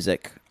do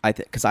music.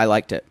 Because I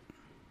liked it.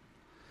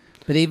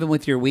 But even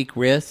with your weak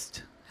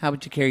wrist, how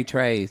would you carry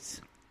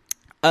trays?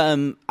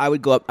 I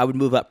would go up. I would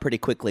move up pretty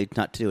quickly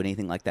not to do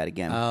anything like that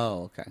again.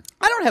 Oh, okay.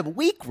 I don't have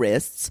weak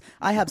wrists.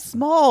 I have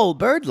small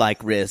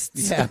bird-like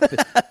wrists. Yeah,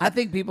 I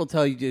think people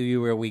tell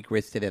you were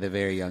weak-wristed at a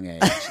very young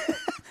age.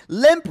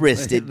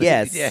 Limp-wristed,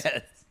 yes. Yes.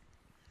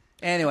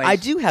 Anyway, I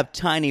do have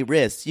tiny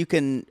wrists. You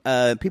can.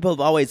 People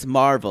have always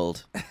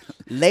marveled.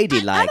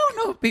 Ladylike. I don't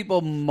know if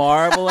people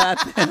marvel at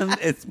them.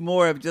 It's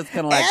more of just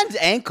kind of like and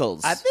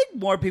ankles. I think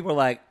more people are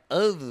like,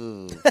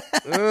 oh,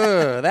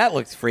 that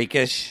looks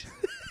freakish.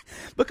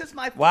 Because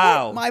my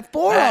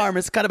forearm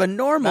is kind of a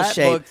normal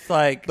shape. That looks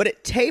like, but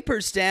it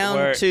tapers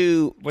down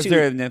to. Was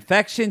there an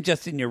infection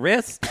just in your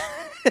wrist?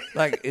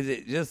 Like, is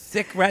it just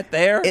sick right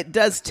there? It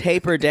does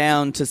taper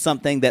down to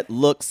something that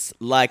looks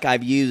like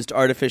I've used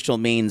artificial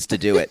means to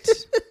do it.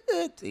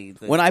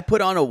 When I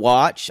put on a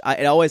watch,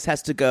 it always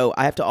has to go.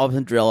 I have to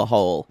often drill a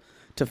hole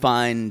to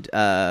find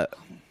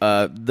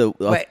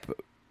Wait,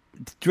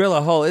 drill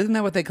a hole. Isn't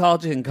that what they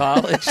called you in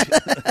college?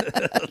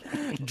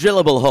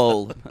 Drillable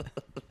hole.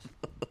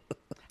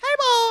 Hey,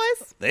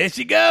 boys. There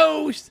she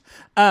goes.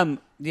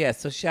 Yeah,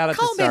 so shout out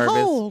to service.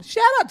 Hole.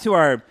 Shout out to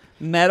our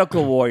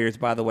medical warriors,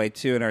 by the way,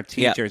 too, and our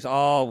teachers.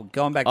 All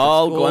going back to school.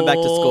 All going back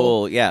to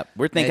school. Yeah,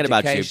 we're thinking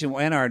about you.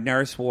 And our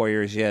nurse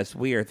warriors, yes,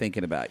 we are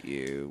thinking about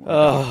you.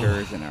 Our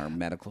doctors and our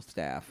medical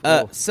staff.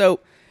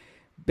 So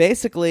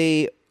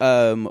basically,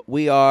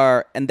 we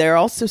are, and they're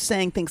also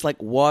saying things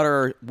like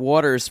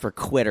waters for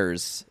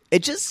quitters.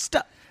 It just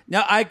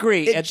No, I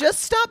agree. It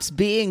just stops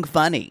being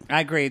funny.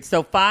 I agree.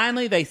 So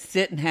finally, they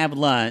sit and have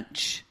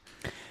lunch,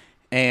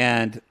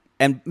 and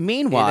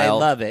meanwhile, they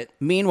love it.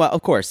 Meanwhile,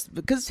 of course,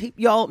 because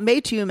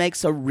Maytu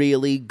makes a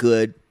really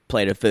good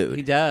plate of food.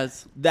 He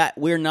does. That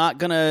we're not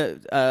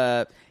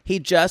gonna. He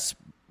just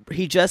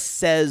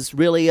says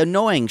really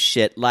annoying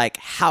shit like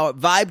how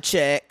vibe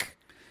check.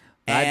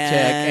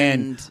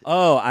 And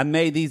I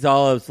made these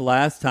olives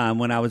last time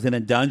when I was in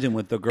a dungeon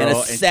with the girl.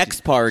 At a sex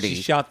party.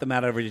 She shot them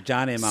out of her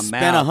vagina in my mouth.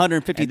 Spent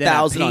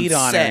 $150,000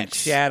 on sex. her and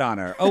shat on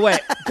her. Oh, wait.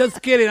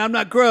 Just kidding. I'm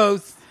not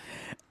gross.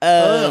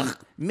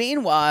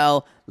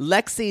 Meanwhile,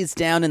 Lexi's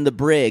down in the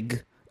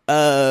brig,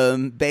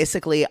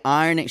 basically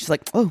ironing. She's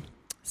like, oh,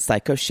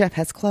 Psycho Chef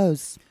has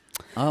clothes.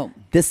 Oh.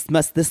 This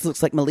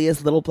looks like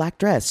Malia's little black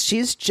dress.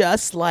 She's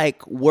just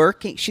like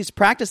working. She's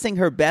practicing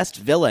her best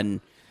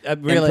villain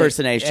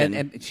impersonation.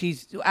 And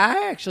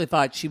I actually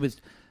thought she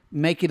was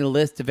making a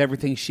list of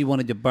everything she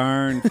wanted to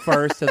burn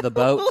first of the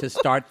boat to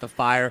start the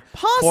fire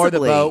for the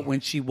boat when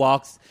she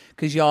walks.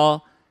 Because,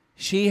 y'all,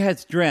 she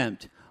has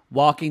dreamt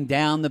walking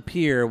down the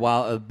pier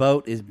while a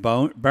boat is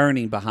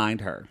burning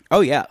behind her.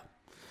 Oh, yeah.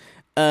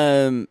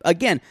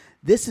 Again,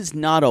 this is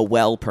not a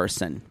well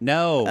person.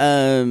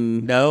 No.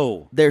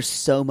 No. There's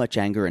so much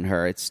anger in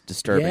her. It's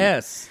disturbing.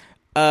 Yes.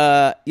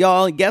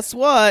 Y'all, guess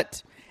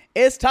what?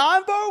 It's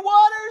time for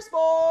water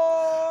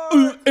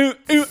sports.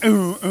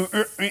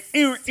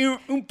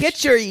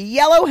 Get your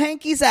yellow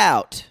hankies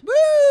out.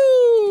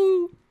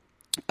 Woo!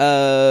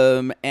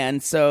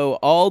 And so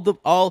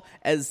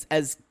as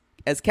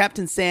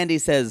Captain Sandy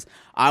says,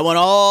 I want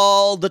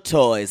all the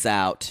toys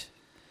out.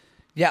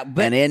 Yeah,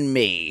 and in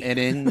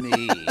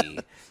me.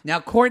 Now,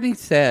 Courtney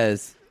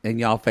says, and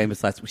y'all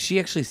famous last week, she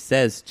actually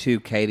says to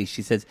Katie,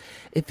 she says,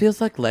 it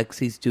feels like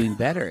Lexi's doing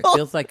better. It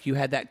feels like you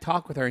had that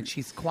talk with her and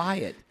she's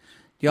quiet.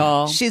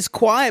 Y'all. She's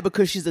quiet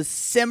because she's a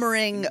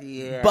simmering,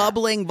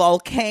 bubbling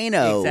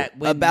volcano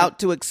about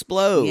to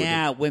explode.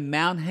 Yeah, when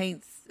Mount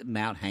Haint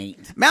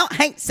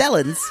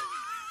Sellins.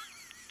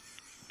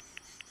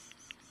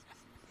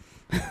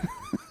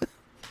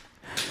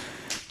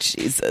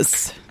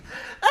 Jesus.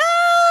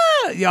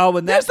 Y'all,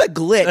 when there's a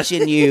glitch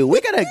in you.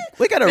 We gotta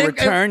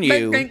return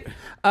you.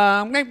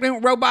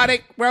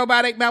 Robotic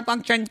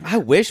malfunction. I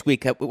wish we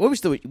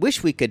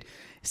could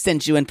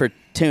send you in for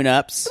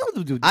tune-ups.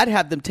 I'd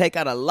have them take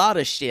out a lot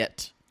of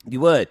shit.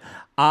 You would.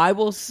 I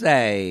will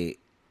say,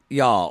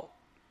 y'all,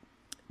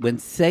 when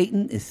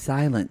Satan is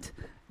silent,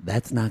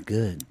 that's not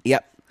good.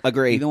 Yep,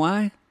 agree. You know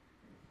why?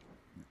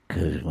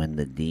 Because when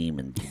the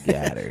demons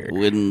got her.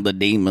 When the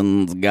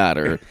demons got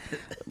her.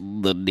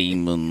 The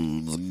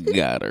demons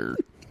got her.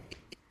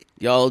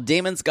 Y'all,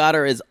 Demons Got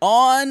Her is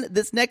on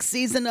this next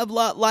season of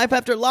Life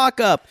After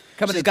Lockup.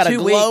 She's got to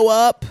glow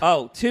up.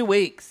 Oh, 2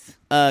 weeks.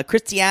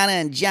 Christiana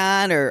and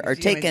John are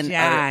taking.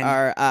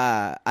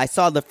 I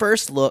saw the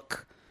first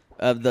look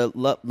of the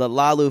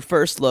Lalu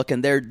first look,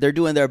 and they're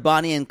doing their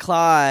Bonnie and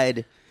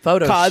Clyde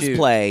photo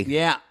cosplay. Shoot.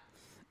 Yeah,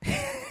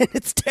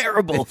 it's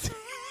terrible.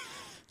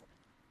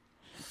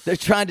 They're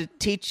trying to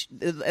teach,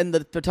 and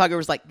the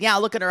photographer's like, "Yeah,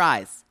 look at her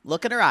eyes.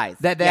 Look at her eyes."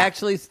 That they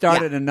actually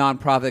started a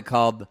nonprofit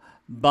called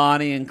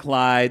Bonnie and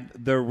Clyde,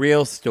 The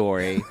Real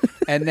Story.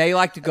 And they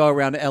like to go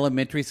around to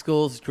elementary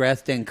schools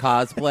dressed in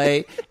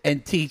cosplay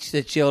and teach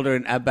the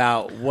children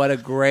about what a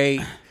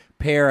great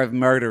pair of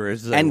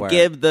murderers they were. And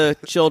give the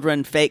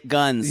children fake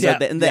guns. Yeah,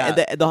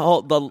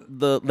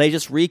 They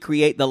just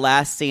recreate the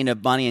last scene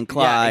of Bonnie and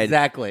Clyde. Yeah,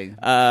 exactly.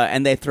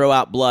 And they throw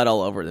out blood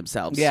all over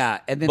themselves. Yeah.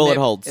 And then bullet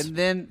holes. And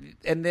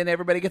then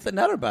everybody gets a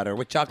Nutter Butter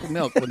with chocolate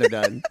milk when they're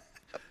done.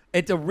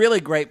 It's a really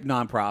great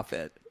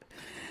nonprofit.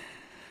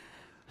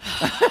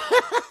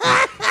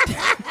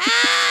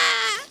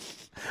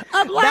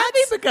 I'm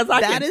laughing because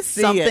I can see it. That is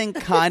something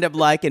kind of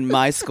like in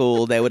my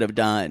school they would have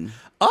done.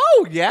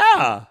 Oh,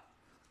 yeah.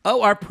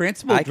 Oh, our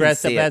principal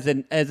dressed up as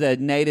a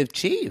Native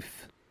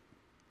chief.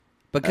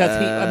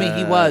 Because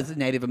he was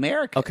Native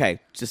American. Okay,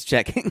 just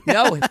checking.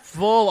 No,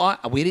 full on.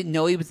 We didn't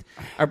know he was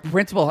our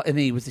principal, and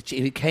he was a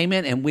chief. He came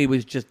in, and we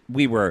were.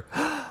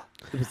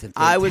 It was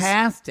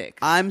fantastic.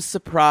 I'm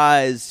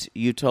surprised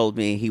you told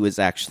me he was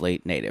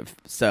actually Native.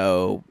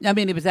 So I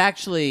mean, it was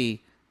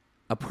actually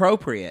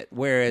appropriate.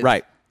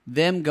 Whereas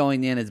them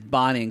going in as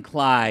Bonnie and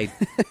Clyde,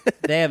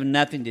 they have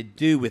nothing to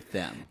do with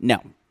them.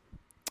 No.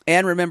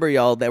 And remember,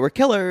 y'all, they were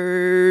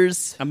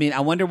killers. I mean,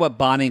 I wonder what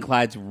Bonnie and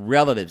Clyde's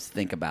relatives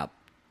think about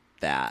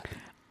that.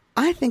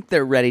 I think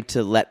they're ready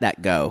to let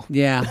that go.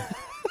 Yeah.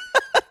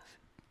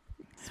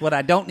 It's what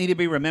I don't need to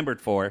be remembered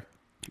for.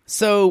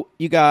 So,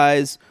 you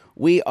guys,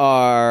 we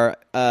are,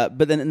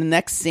 but then in the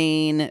next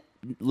scene,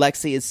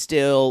 Lexi is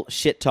still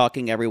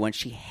shit-talking everyone.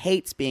 She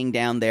hates being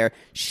down there.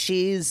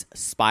 She's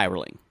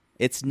spiraling.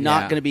 It's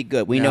not going to be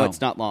good. We know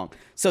it's not long.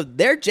 So,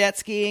 they're jet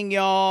skiing,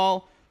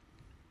 y'all.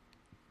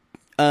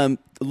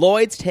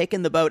 Lloyd's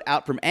taking the boat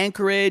out from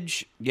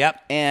Anchorage. Yep.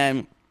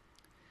 And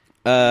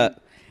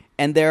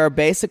they're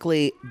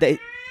basically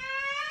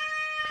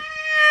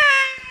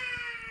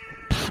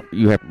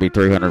you have to be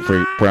 300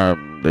 feet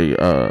from the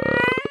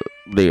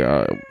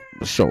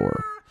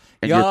shore,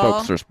 and your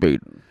folks are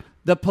speeding.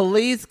 The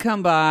police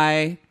come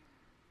by.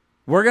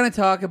 We're going to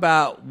talk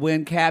about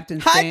when hide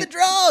the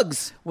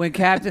drugs. When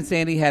Captain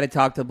Sandy had to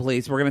talk to the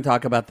police. We're going to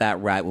talk about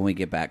that right when we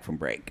get back from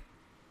break.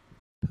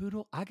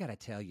 Poodle, I got to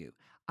tell you,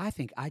 I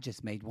think I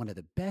just made one of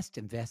the best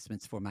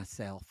investments for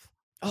myself.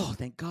 Oh,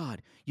 thank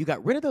God. You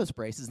got rid of those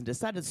braces and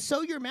decided to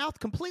sew your mouth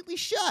completely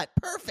shut.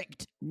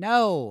 Perfect.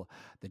 No,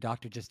 the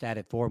doctor just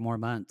added 4 more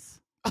months.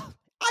 Oh,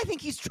 I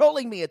think he's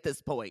trolling me at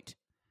this point.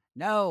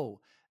 No.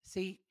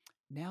 See,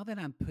 now that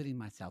I'm putting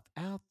myself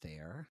out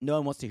there. No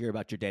one wants to hear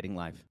about your dating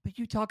life. But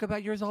you talk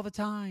about yours all the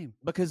time.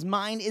 Because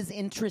mine is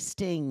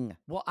interesting.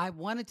 Well, I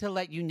wanted to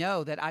let you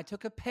know that I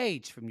took a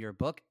page from your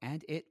book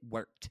and it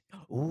worked.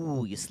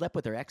 Ooh, you slept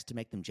with her ex to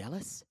make them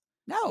jealous?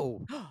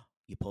 No.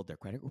 You pulled their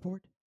credit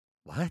report?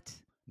 What?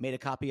 Made a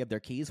copy of their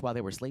keys while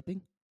they were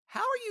sleeping? How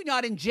are you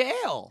not in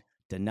jail?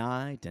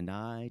 Deny,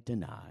 deny,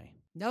 deny.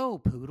 No,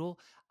 Poodle.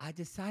 I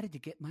decided to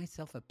get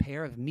myself a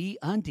pair of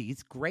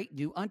MeUndies great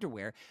new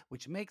underwear,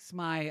 which makes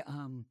my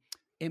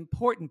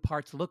important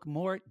parts look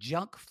more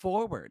junk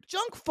forward.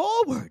 Junk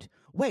forward!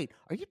 Wait,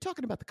 are you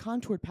talking about the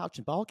contoured pouch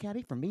and ball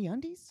caddy from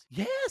MeUndies?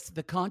 Yes,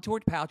 the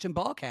contoured pouch and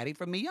ball caddy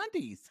from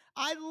MeUndies.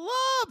 I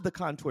love the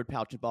contoured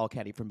pouch and ball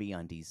caddy from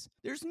MeUndies.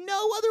 There's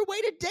no other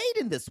way to date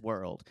in this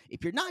world.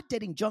 If you're not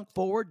dating junk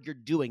forward, you're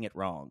doing it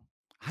wrong.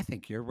 I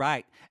think you're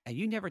right. And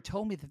you never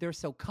told me that they're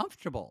so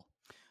comfortable.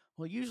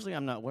 Well, usually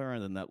I'm not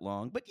wearing them that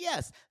long, but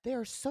yes, they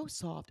are so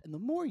soft, and the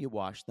more you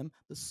wash them,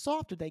 the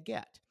softer they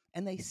get.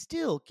 And they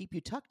still keep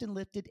you tucked and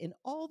lifted in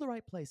all the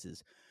right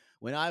places.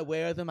 When I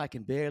wear them, I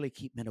can barely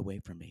keep men away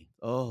from me.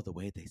 Oh, the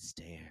way they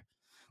stare.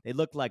 They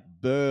look like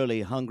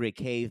burly, hungry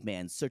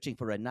cavemen searching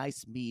for a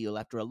nice meal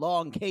after a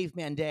long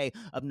caveman day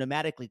of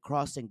nomadically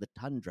crossing the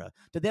tundra.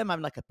 To them,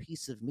 I'm like a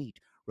piece of meat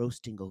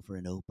roasting over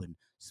an open,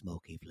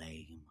 smoky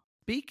flame.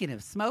 Speaking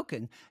of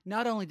smoking,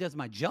 not only does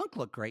my junk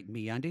look great in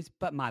MeUndies,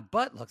 but my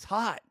butt looks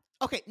hot.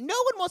 Okay, no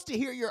one wants to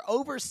hear your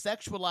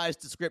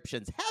over-sexualized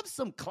descriptions. Have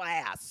some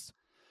class.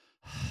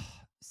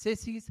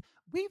 Sissies,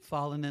 we've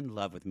fallen in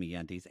love with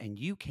MeUndies, and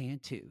you can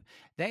too.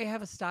 They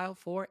have a style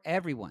for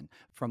everyone.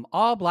 From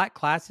all black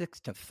classics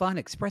to fun,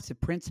 expressive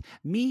prints,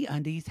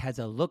 MeUndies has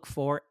a look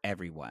for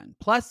everyone.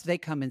 Plus, they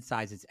come in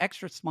sizes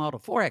extra small to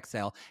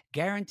 4XL,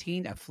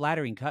 guaranteeing a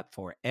flattering cut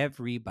for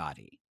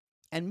everybody.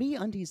 And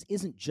MeUndies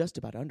isn't just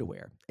about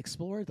underwear.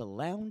 Explore the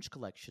Lounge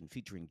collection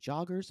featuring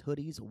joggers,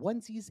 hoodies,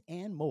 onesies,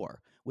 and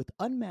more. With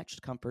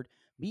unmatched comfort,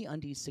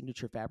 MeUndies'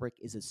 signature fabric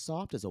is as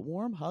soft as a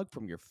warm hug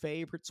from your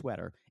favorite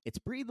sweater. It's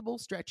breathable,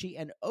 stretchy,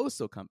 and oh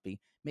so comfy,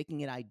 making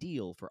it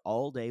ideal for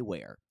all-day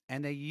wear.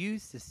 And they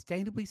use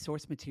sustainably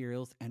sourced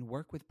materials and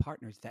work with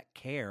partners that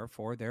care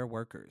for their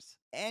workers.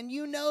 And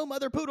you know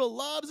Mother Poodle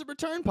loves a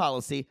return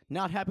policy.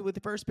 Not happy with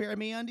the first pair of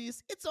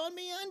MeUndies? It's on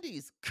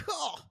MeUndies.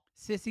 Cool.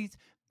 Sissies,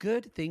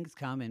 good things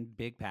come in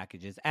big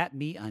packages at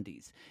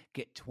MeUndies.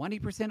 Get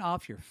 20%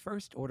 off your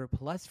first order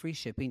plus free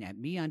shipping at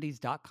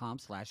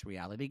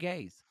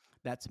MeUndies.com/realitygaze.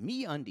 That's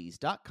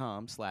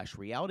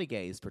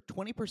MeUndies.com/realitygaze for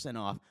 20%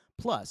 off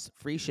plus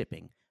free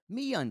shipping.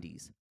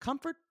 MeUndies,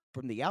 comfort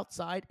from the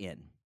outside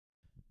in.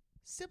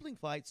 Sibling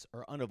fights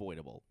are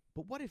unavoidable,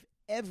 but what if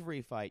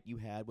every fight you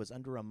had was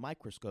under a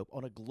microscope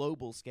on a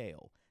global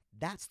scale?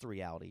 That's the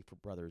reality for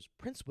brothers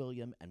Prince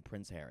William and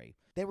Prince Harry.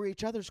 They were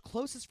each other's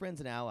closest friends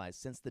and allies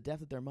since the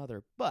death of their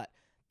mother, but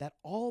that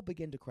all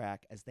began to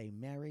crack as they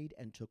married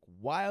and took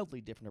wildly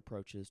different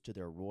approaches to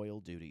their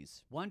royal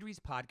duties. Wondery's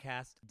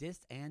podcast,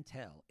 Dis and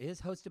Tell, is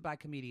hosted by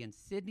comedians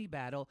Sydney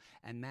Battle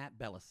and Matt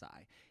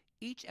Belisai.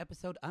 Each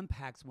episode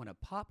unpacks one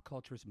of pop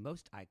culture's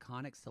most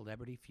iconic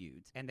celebrity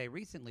feuds, and they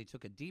recently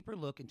took a deeper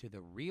look into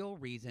the real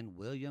reason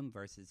William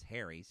versus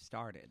Harry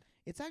started.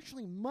 It's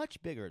actually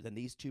much bigger than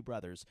these two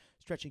brothers,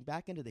 stretching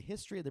back into the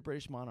history of the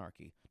British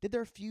monarchy. Did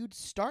their feud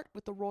start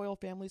with the royal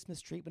family's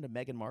mistreatment of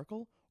Meghan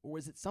Markle, or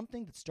was it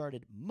something that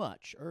started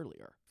much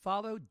earlier?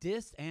 Follow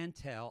Dis and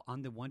Tell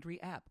on the Wondery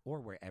app or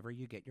wherever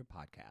you get your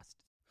podcasts.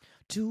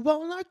 To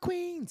all our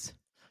queens,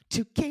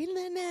 to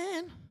Caitlin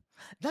and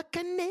the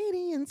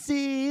Canadian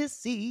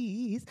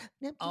sissies.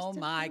 Oh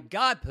my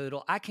God,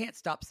 Poodle. I can't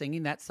stop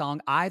singing that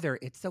song either.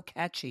 It's so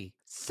catchy.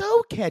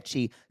 So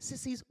catchy.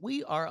 Sissies,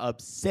 we are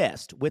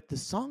obsessed with the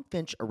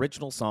Songfinch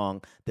original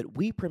song that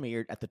we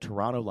premiered at the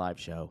Toronto Live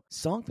Show.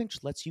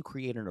 Songfinch lets you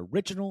create an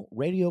original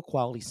radio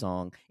quality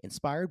song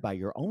inspired by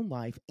your own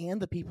life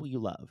and the people you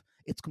love.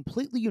 It's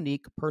completely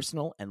unique,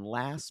 personal, and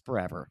lasts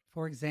forever.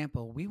 For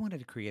example, we wanted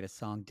to create a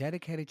song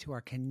dedicated to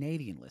our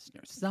Canadian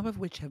listeners, some of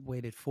which have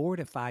waited 4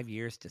 to 5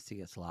 years to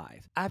see us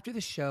live. After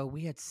the show,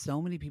 we had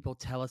so many people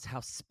tell us how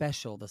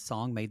special the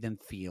song made them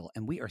feel,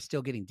 and we are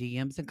still getting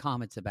DMs and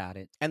comments about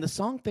it. And the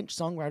Songfinch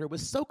songwriter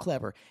was so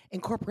clever,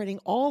 incorporating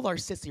all our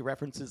sissy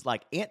references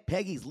like Aunt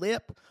Peggy's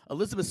Lip,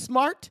 Elizabeth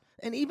Smart,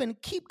 and even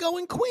Keep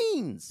Going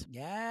Queens.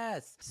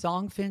 Yes.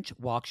 Songfinch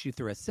walks you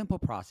through a simple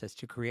process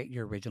to create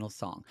your original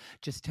song.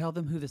 Just tell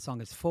them who the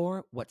song is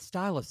for, what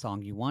style of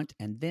song you want,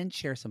 and then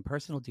share some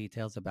personal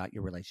details about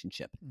your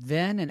relationship.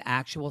 Then an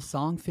actual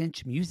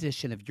Songfinch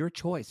musician of your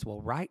choice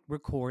will write,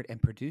 record,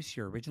 and produce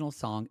your original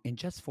song in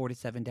just 4 to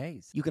 7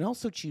 days. You can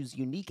also choose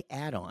unique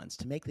add-ons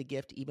to make the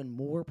gift even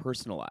more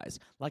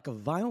personalized, like a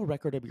vinyl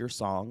record of your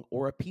song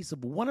or a piece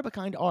of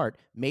one-of-a-kind art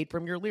made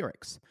from your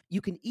lyrics.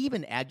 You can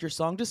even add your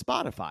song to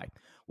Spotify.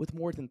 With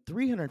more than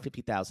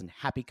 350,000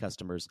 happy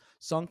customers,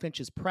 Songfinch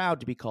is proud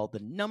to be called the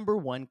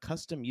 #1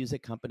 custom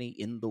music company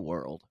in the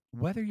world.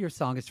 Whether your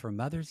song is for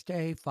Mother's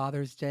Day,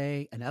 Father's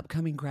Day, an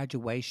upcoming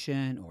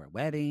graduation, or a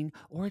wedding,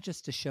 or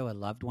just to show a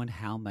loved one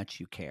how much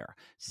you care,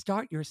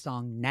 start your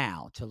song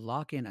now to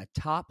lock in a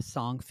top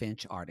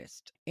Songfinch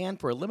artist. And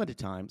for a limited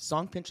time,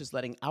 Songfinch is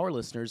letting our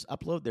listeners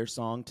upload their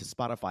song to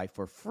Spotify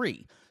for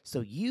free,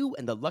 so you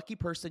and the lucky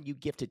person you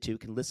gift it to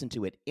can listen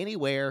to it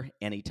anywhere,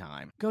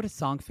 anytime. Go to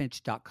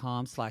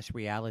songfinch.com/wondery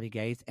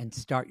spotify.com/realitygaze and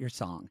start your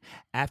song.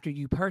 After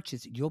you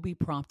purchase, you'll be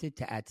prompted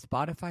to add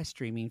Spotify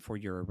streaming for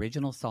your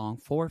original song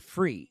for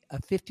free, a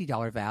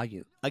 $50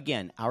 value.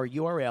 Again, our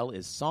URL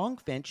is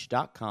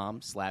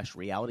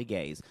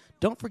songfinch.com/realitygaze.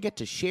 Don't forget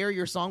to share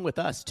your song with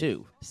us,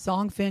 too.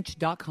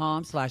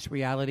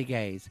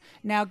 Songfinch.com/realitygaze.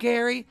 Now,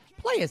 Gary,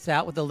 play us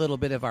out with a little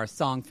bit of our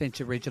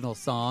Songfinch original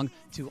song,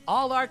 To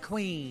All Our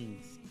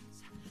Queens.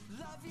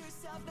 Love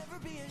yourself, never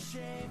be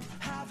ashamed.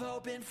 Have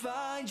hope and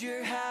find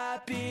your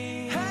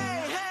happy.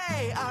 Hey,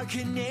 hey, our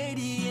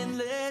Canadian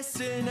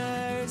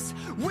listeners.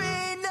 We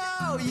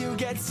know you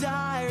get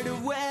tired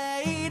of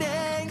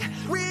waiting.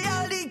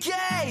 Reality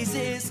Gaze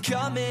is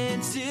coming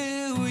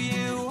to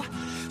you.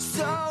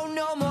 So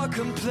no more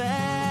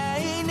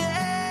complaining.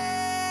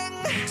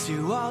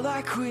 To all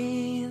our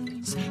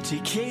queens, to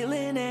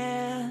Caitlin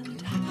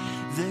and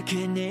the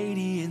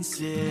Canadian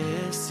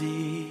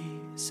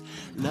sissies.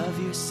 Love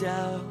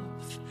yourself,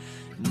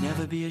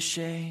 never be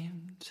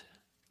ashamed.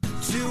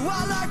 To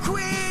all our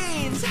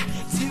queens,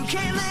 to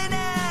Caitlin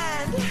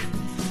and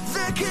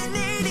the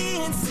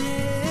Canadian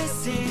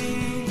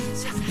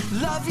sissies.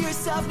 Love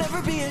yourself,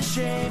 never be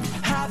ashamed.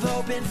 Have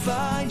hope and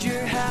find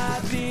your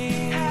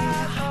happy.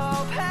 Have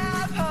hope,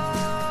 have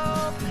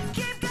hope.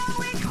 Keep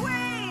going,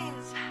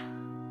 queens.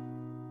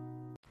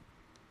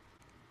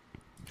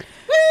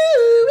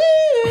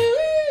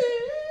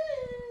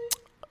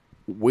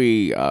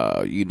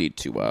 You need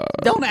to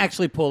Don't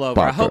actually pull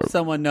over. I hope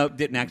someone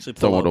didn't actually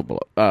pull over.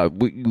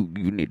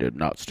 You need to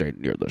not stay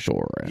near the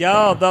shore.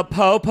 Yo, the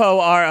Popo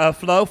are a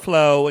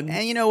flow.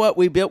 And you know what?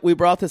 We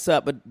brought this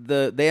up, but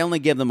they only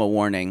give them a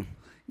warning.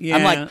 Yeah.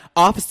 I'm like,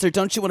 officer,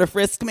 don't you want to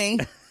frisk me?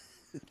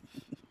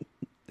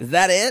 Is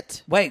that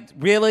it? Wait,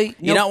 really?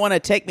 You don't want to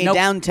take me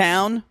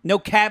downtown? No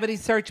cavity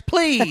search,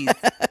 please.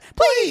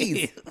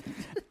 Please.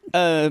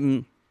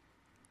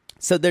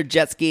 So they're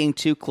jet skiing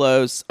too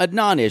close. A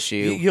non-issue.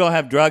 You don't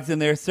have drugs in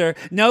there, sir?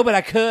 No, but I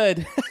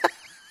could.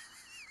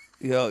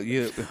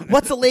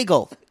 What's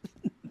illegal?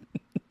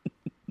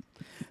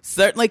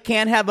 Certainly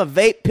can't have a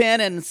vape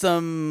pen and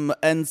some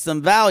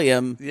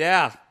Valium.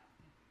 Yeah.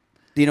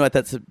 Do you know what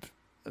that's? A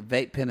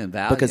vape pen and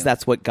Valium. Because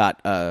that's what got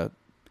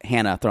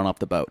Hannah thrown off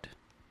the boat.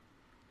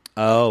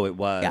 Oh, it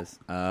was.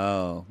 Yeah.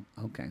 Oh,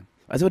 okay.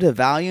 Was it a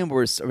Valium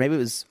or maybe it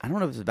was? I don't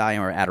know if it was Valium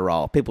or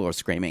Adderall. People were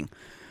screaming,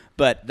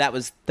 but that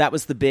was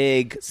the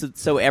big.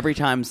 So every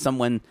time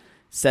someone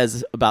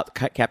says about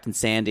Captain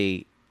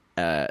Sandy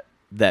that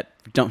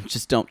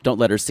don't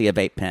let her see a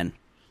vape pen,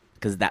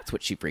 because that's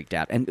what she freaked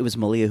out, and it was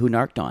Malia who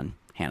narked on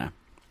Hannah.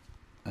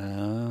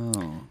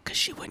 Oh, because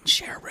she wouldn't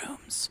share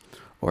rooms,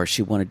 or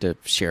she wanted to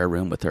share a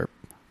room with her.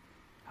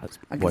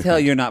 I can tell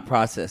you're not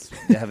processed.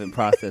 You haven't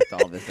processed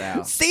all this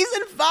out.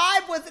 Season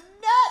 5 was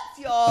nuts,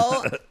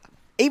 y'all.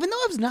 Even though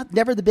I was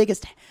never the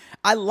biggest,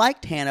 I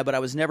liked Hannah, but I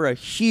was never a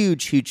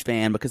huge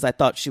fan because I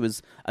thought she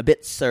was a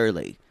bit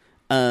surly.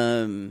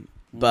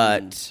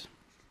 But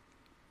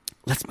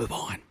let's move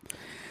on.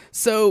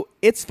 So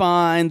it's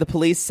fine. The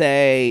police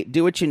say,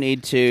 do what you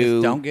need to.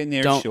 Just don't get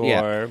near shore.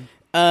 Yeah.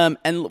 And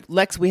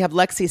we have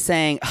Lexi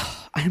saying,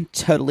 I'm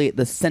totally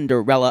the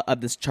Cinderella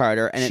of this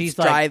charter, and She's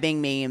it's driving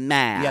me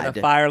mad. Yeah,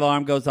 the fire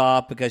alarm goes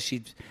off because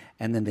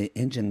and then the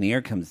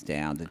engineer comes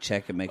down to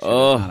check and make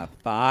sure it's not a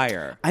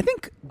fire. I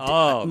think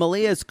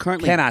Malia is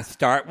currently... Can I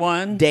start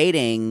one?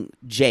 Dating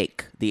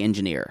Jake, the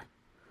engineer.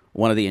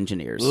 One of the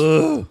engineers.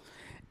 Ugh.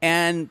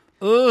 And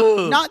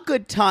not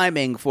good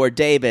timing for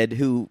David,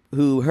 who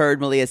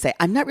heard Malia say,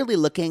 I'm not really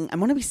looking. I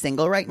want to be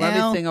single right now. I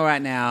want to be single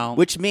right now.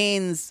 Which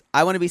means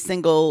I want to be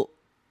single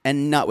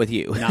and not with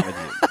you. Not with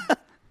you.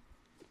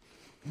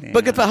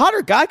 But if a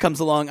hotter guy comes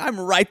along, I'm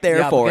right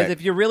there for it. Because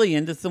if you're really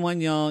into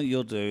someone,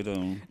 you'll do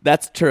them.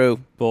 That's true.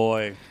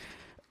 Boy.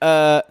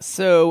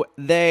 So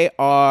they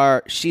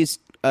are... She's...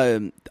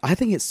 I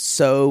think it's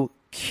so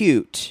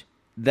cute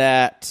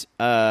that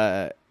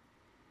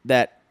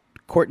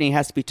Courtney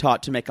has to be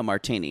taught to make a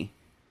martini.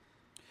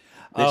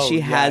 That she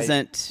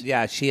hasn't...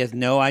 Yeah, she has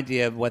no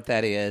idea of what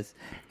that is.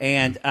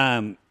 And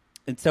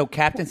so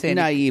Captain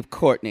Sandy... Naive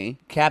Courtney.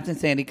 Captain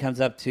Sandy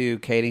comes up to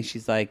Katie and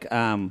she's like...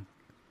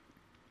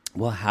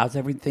 well, how's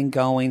everything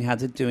going?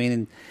 How's it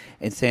doing?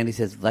 And Sandy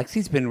says,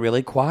 Lexi's been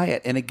really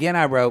quiet. And again,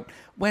 I wrote,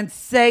 when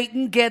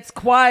Satan gets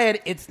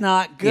quiet, it's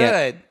not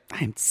good. Yeah,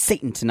 I'm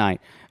Satan tonight.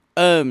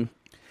 And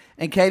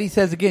Katie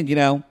says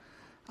again,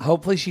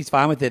 hopefully she's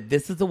fine with it.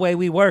 This is the way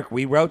we work.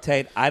 We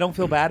rotate. I don't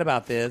feel bad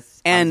about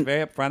this. And I'm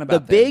very upfront about the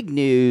big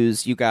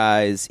news, you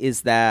guys,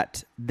 is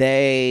that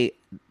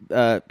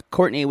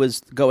Courtney was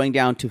going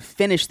down to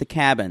finish the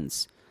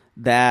cabins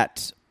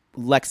that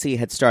Lexi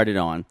had started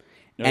on.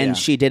 And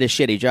she did a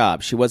shitty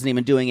job. She wasn't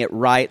even doing it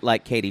right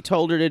like Katie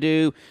told her to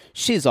do.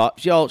 She's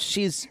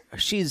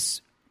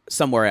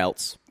somewhere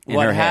else in her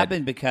head. What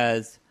happened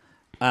because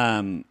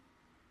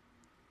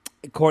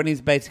Courtney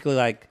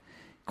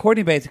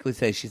basically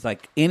says, she's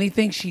like,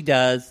 anything she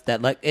does,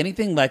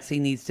 anything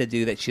Lexi needs to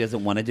do that she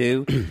doesn't want to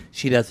do,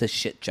 she does a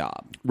shit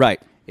job.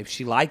 Right. If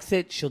she likes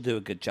it, she'll do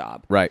a good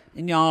job. Right.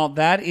 And y'all,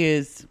 that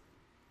is...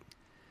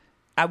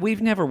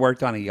 we've never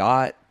worked on a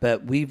yacht,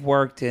 but we've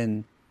worked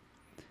in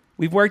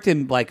we've worked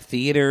in like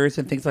theaters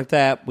and things like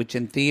that, which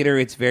in theater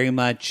it's very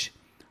much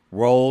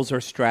roles are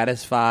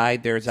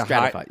stratified. There's a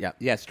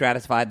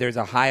stratified. There's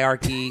a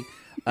hierarchy.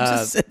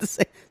 Just said the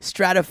same.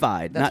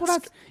 Stratified. That's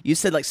what you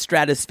said like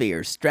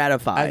stratosphere.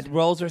 Stratified.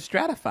 Roles are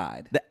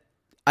stratified.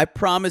 I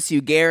promise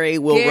you, Gary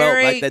will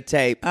rope like the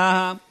tape.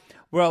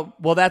 Well,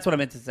 that's what I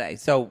meant to say.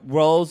 So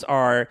roles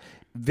are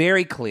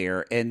very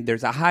clear, and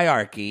there's a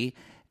hierarchy,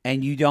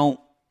 and you don't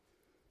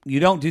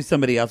do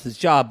somebody else's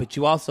job, but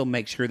you also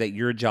make sure that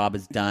your job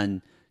is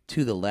done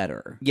to the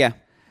letter. Yeah.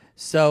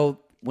 So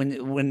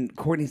when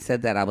Courtney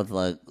said that, I was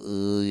like,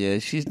 oh, yeah,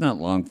 she's not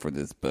long for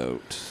this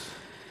boat.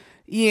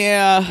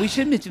 Yeah. We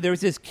should mention there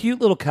was this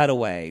cute little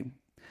cutaway.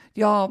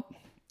 Y'all,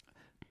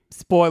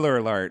 spoiler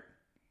alert.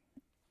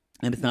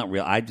 And it's not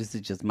real. It's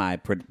just my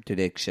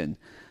prediction.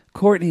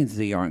 Courtney and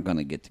Z aren't going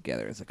to get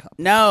together as a couple.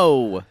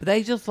 No. But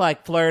they just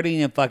like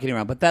flirting and fucking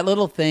around. But that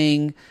little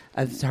thing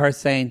of her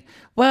saying,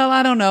 well,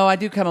 I don't know. I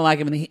do kind of like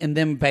him. And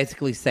them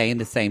basically saying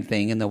the same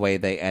thing in the way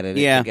they edit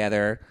it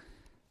together.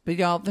 But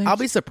y'all, I'll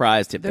be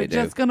surprised if they do.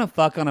 They're just going to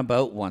fuck on a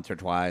boat once or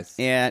twice.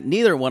 Yeah,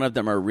 neither one of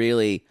them are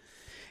really...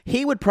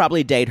 He would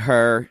probably date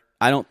her.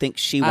 I don't think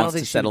she wants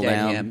to settle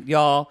down. Him.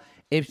 Y'all,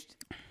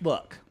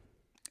 look...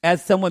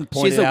 As someone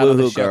pointed out on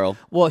the show. She's a woohoo girl.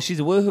 Well, she's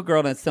a woohoo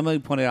girl, and somebody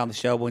pointed out on the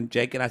show when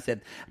Jake and I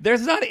said,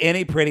 there's not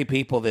any pretty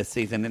people this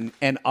season.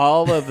 And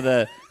all of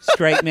the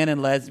straight men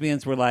and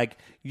lesbians were like,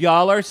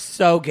 y'all are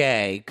so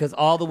gay because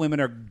all the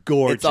women are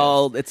gorgeous. It's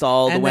all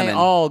and the women. They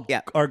all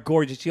are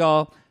gorgeous.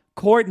 Y'all,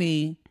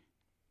 Courtney,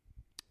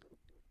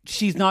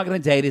 she's not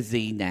going to date a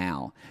Z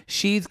now.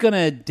 She's going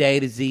to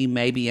date a Z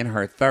maybe in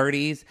her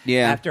 30s.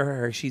 Yeah. After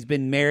her, she's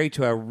been married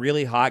to a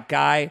really hot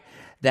guy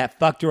that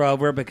fucked her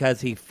over because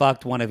he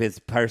fucked one of his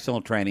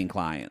personal training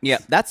clients. Yeah,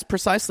 that's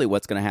precisely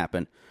what's going to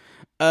happen.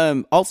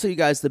 Also, you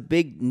guys, the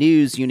big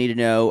news you need to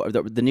know, or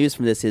the news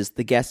from this is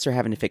the guests are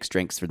having to fix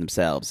drinks for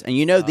themselves. And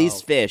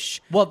these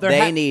fish,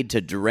 they need to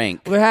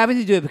drink. They're having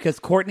to do it because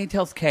Courtney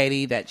tells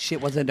Katie that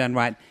shit wasn't done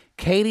right.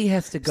 Katie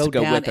has to go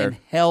down and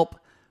help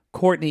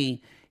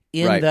Courtney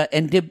in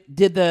And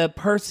did the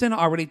person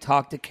already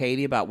talk to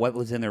Katie about what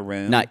was in their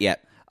room? Not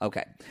yet.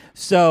 Okay.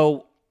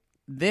 So...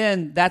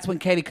 Then that's when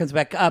Katie comes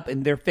back up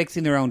and they're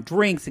fixing their own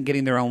drinks and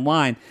getting their own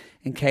wine.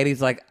 And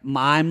Katie's like,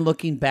 I'm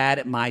looking bad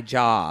at my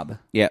job.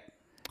 Yeah.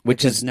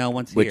 Which is no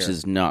one's here. Which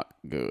is not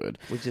good.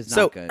 Which is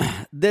not good.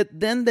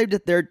 Then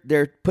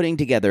they're putting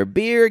together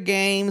beer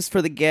games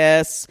for the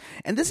guests.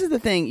 And this is the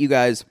thing, you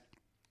guys.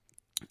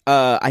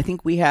 I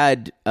think we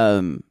had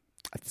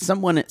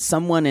someone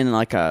in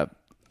like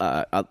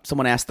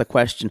someone asked the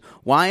question,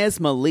 why is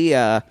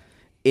Malia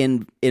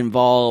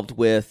involved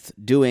with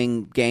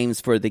doing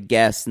games for the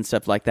guests and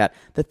stuff like that?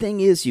 The thing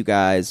is, you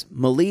guys,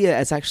 Malia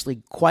is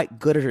actually quite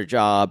good at her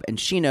job, and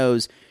she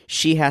knows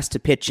she has to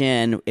pitch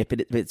in if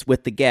it's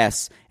with the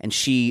guests, and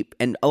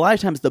a lot of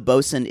times the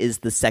bosun is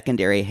the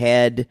secondary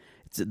head.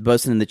 It's the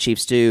bosun and the chief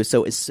stew.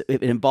 So if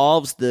it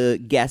involves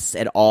the guests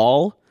at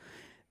all,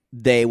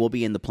 they will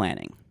be in the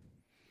planning.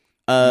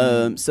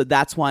 So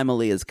that's why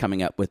Malia is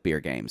coming up with beer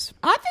games.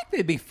 I think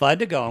it'd be fun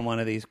to go on one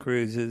of these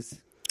cruises.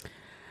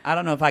 I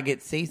don't know if I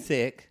get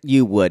seasick.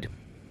 You would.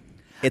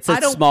 It's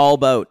a small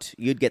boat.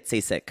 You'd get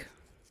seasick.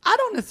 I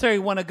don't necessarily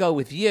want to go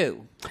with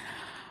you.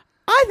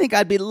 I think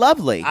I'd be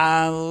lovely.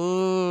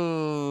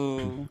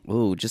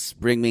 Ooh, just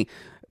bring me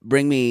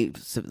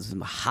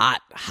some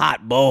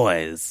hot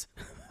boys.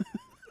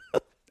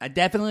 I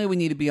definitely would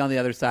need to be on the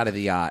other side of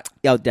the yacht.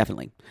 Yeah,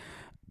 definitely.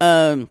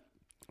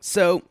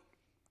 So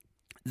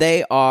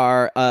they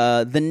are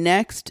the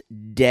next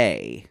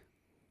day.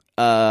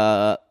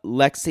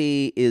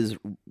 Lexi is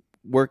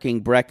working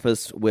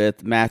breakfast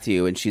with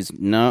Matthew, and she's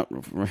not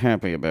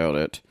happy about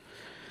it.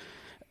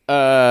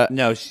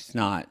 No, she's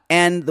not.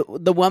 And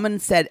the woman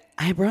said,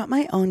 I brought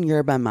my own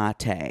yerba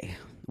mate.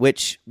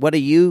 Which, what do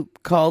you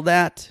call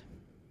that?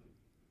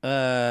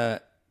 Yerba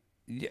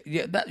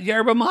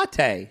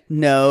mate.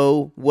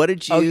 No. What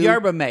did you... Oh,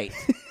 yerba mate.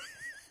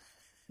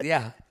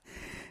 Yeah.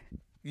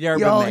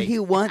 Yerba mate. He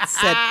once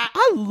said,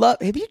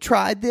 have you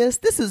tried this?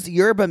 This is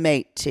yerba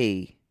mate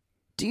tea.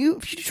 Have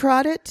you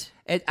tried it?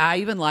 I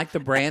even like the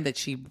brand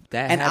that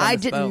and I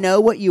didn't know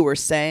what you were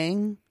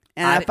saying.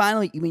 And I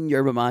finally, you mean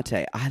yerba mate?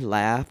 I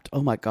laughed.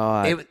 Oh my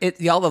god!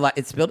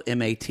 It's spelled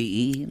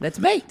M-A-T-E. That's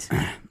mate.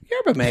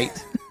 Yerba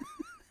mate.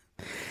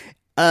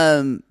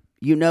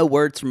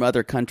 Words from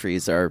other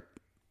countries are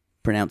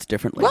pronounced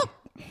differently. Well,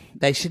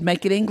 they should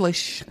make it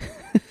English.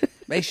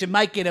 They should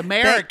make it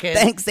American.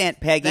 Thanks,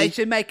 Aunt Peggy. They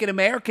should make it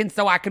American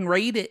so I can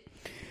read it.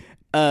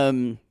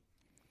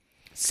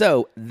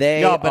 So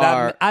they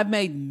are... I've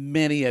made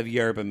many of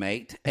yerba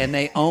mate, and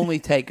they only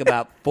take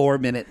about 4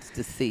 minutes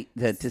to steep.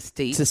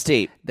 To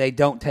steep. They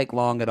don't take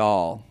long at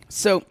all.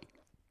 So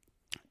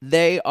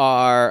they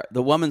are...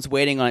 The woman's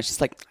waiting on it.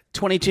 She's like,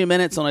 22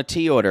 minutes on a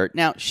tea order.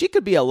 Now, she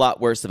could be a lot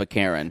worse of a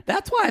Karen.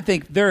 That's why I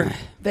think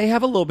they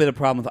have a little bit of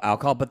problem with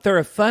alcohol, but they're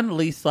a fun, at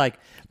least like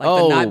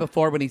the night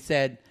before when he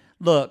said...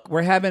 Look,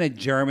 we're having a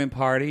German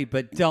party,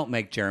 but don't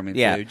make German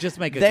food. Just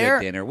make a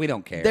good dinner. We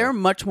don't care. They're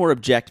much more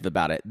objective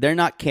about it. They're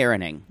not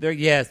Karening. They're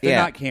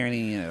not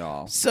Karening at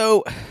all.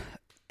 So,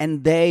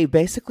 and they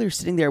basically are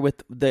sitting there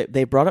with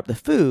they brought up the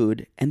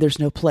food, and there's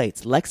no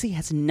plates. Lexi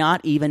has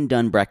not even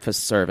done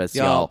breakfast service,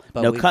 y'all.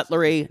 No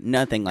cutlery,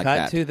 nothing like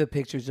that. Cut to the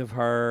pictures of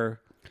her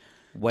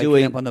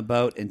waking up on the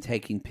boat and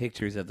taking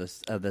pictures of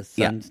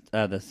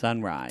the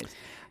sunrise.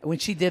 When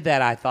she did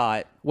that, I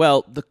thought,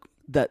 well,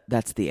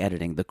 that's the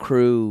editing. The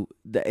crew,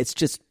 it's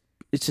just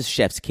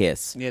chef's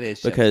kiss. It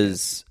is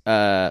because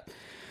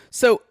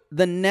so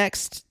the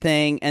next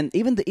thing, and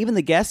even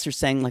the guests are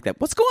saying like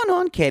that. What's going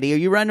on, Katie? Are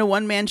you running a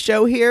one-man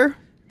show here?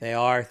 They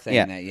are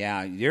saying that.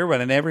 Yeah, you're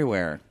running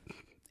everywhere.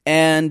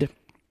 And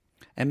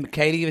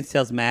Katie even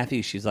tells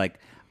Matthew, she's like,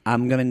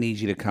 I'm going to need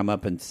you to come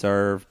up and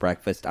serve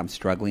breakfast. I'm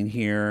struggling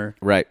here.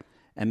 Right.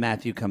 And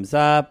Matthew comes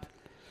up,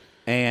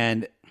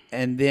 and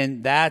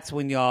then that's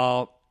when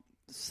y'all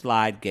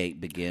Slidegate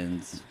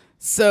begins.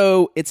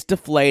 So it's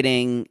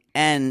deflating,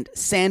 and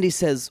Sandy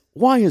says,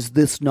 "Why is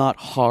this not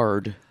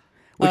hard?"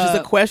 Which is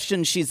a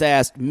question she's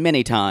asked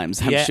many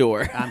times, I'm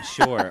sure.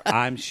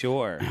 I'm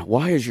sure.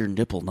 Why is your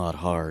nipple not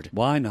hard?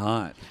 Why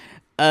not?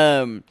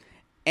 And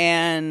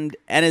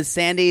as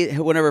Sandy,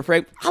 whenever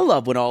Frank, I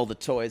love when all the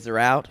toys are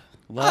out.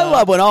 I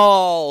love when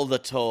all the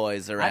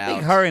toys are out. I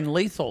think her and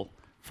Liesl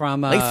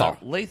from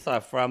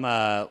Lisa from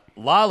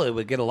Lalu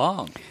would get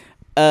along.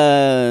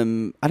 I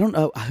don't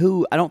know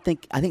who. I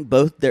think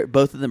both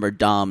of them are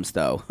Doms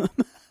though.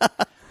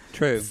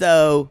 True.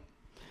 So,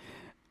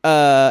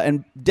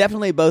 and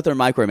definitely both are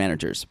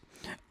micromanagers.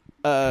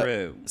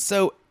 True.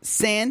 So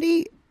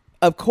Sandy,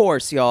 of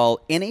course,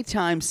 y'all.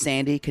 Anytime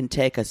Sandy can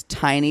take a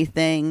tiny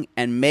thing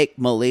and make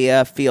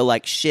Malia feel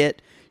like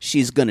shit,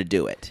 she's gonna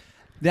do it.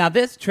 Now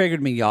this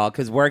triggered me, y'all,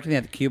 because working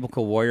at the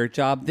Cubicle Warrior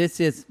job,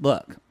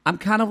 look, I'm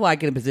kind of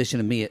like in a position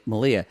of me at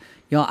Malia.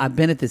 Y'all, I've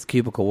been at this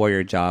Cubicle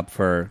Warrior job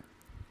for.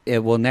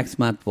 Next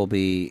month will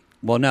be,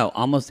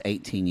 almost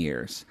 18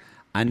 years.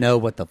 I know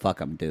what the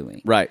fuck I'm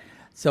doing. Right.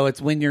 So it's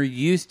when you're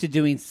used to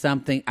doing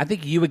something. I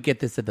think you would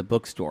get this at the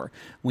bookstore.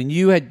 When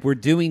you were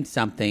doing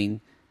something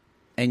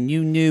and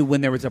you knew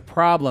when there was a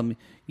problem,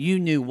 you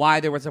knew why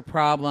there was a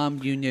problem.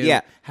 You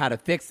knew how to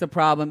fix the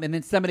problem. And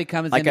then somebody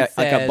comes in and says...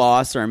 Like a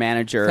boss or a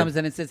manager. Comes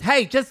in and says,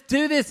 hey, just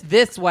do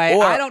this way.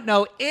 I don't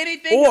know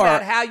anything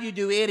about how you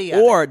do any of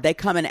it. Or they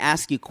come and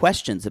ask you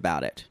questions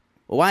about it.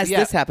 Well, why has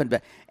this happened?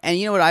 And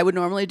you know what I would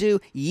normally do?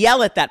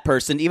 Yell at that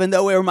person, even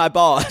though they were my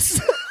boss.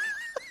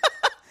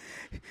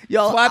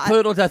 Y'all, that's why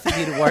Poodle doesn't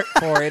need to work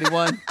for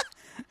anyone.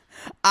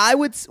 I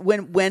would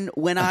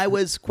when I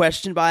was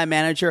questioned by a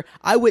manager,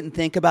 I wouldn't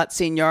think about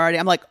seniority.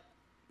 I'm like,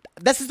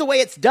 this is the way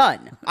it's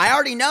done. I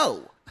already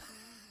know.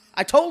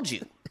 I told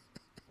you.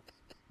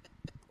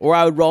 Or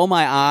I would roll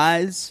my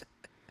eyes.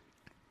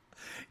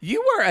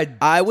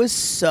 I was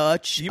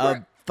such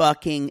a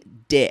fucking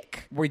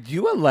dick. Were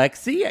you a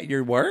Lexi at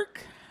your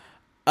work?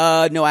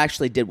 No, I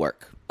actually did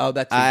work. Oh,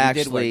 that's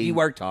you did work. You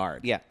worked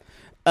hard. Yeah.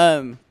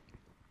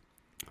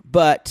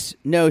 But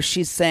no,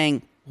 she's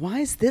saying, why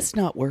is this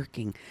not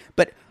working?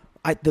 But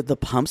the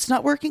pump's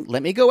not working?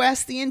 Let me go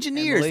ask the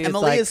engineers. She's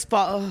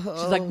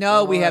like,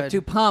 no, we have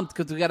two pumps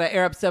because we got to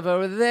air up stuff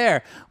over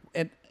there.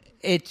 And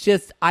it's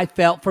just, I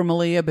felt for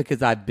Malia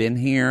because I've been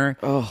here,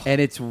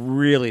 and it's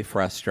really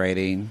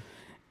frustrating.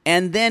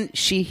 And then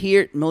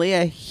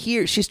Malia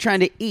hears, she's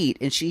trying to eat,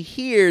 and she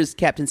hears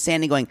Captain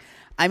Sandy going,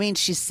 I mean,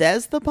 she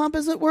says the pump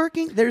isn't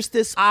working. There's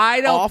this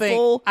I don't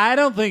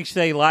think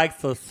she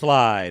likes the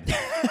slide.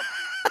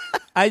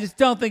 I just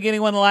don't think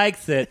anyone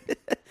likes it.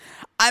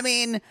 I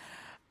mean,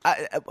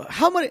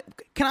 how many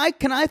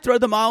can I throw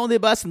them all on the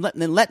bus and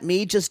let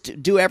me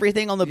just do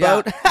everything on the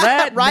boat?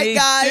 Let right, me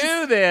guys?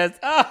 do this.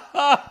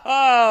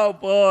 Oh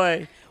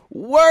boy,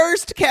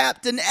 worst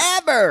captain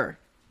ever.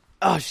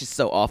 Oh, she's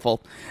so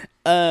awful.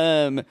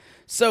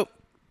 So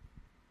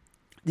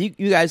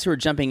you guys who are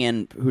jumping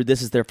in, who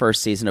this is their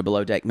first season of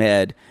Below Deck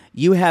Med,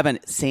 you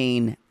haven't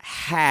seen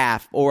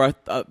half or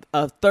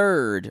a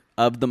third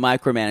of the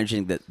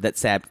micromanaging that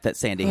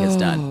Sandy has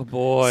done. Oh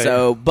boy!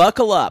 So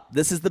buckle up.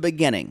 This is the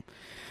beginning.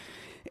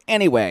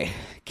 Anyway,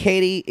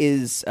 Katie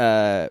is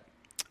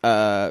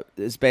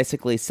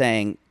basically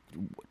saying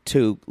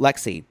to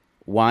Lexi,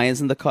 why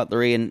isn't the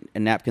cutlery and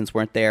napkins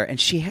weren't there? And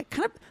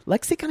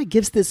Lexi kind of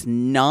gives this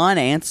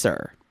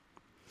non-answer.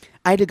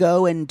 I had to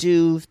go and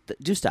do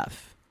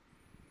stuff.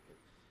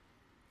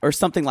 Or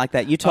something like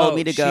that. You told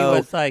me to go.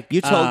 Was like,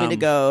 you told me to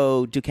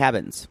go do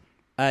cabins.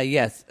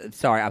 Yes.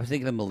 Sorry, I was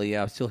thinking of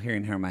Malia. I was still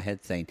hearing her in my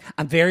head saying,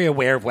 "I'm very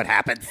aware of what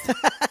happens.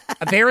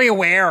 I'm very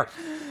aware."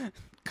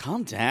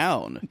 Calm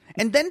down.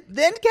 And then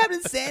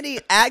Captain Sandy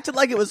acted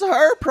like it was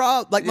her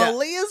problem, like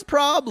Malia's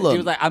problem. She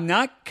was like, "I'm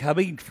not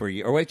coming for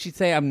you," or what did she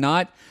say? I'm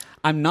not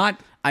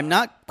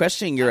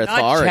questioning your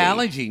authority. Not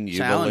challenging you,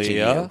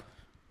 Malia.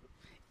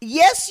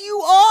 Yes, you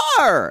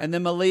are. And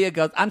then Malia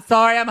goes, "I'm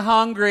sorry, I'm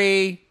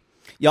hungry."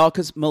 Y'all,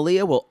 because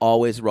Malia will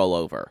always roll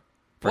over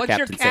for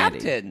Captain Sandy.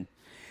 What's your captain?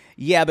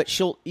 Yeah, but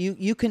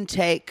you can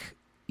take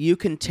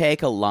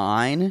a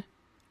line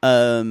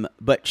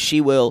But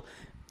she will.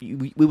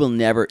 We will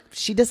never.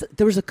 She does.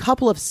 There was a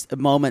couple of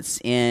moments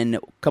in a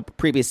couple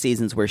previous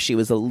seasons where she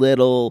was a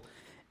little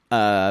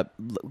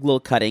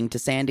cutting to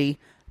Sandy,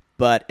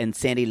 and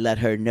Sandy let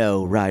her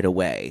know right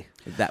away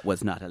that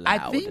was not allowed.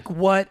 I think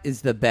what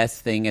is the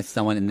best thing as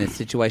someone in this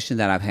situation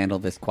that I've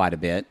handled this quite a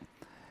bit.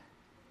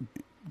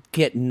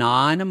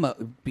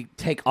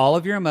 Take all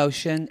of your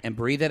emotion and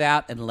breathe it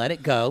out and let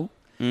it go,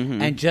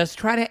 and just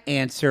try to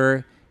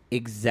answer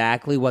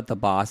exactly what the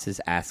boss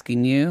is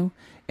asking you,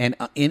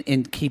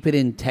 and keep it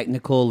in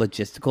technical,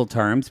 logistical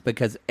terms.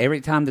 Because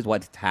every time there's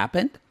what's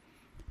happened,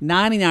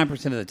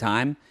 99% of the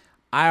time,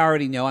 I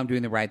already know I'm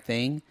doing the right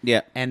thing.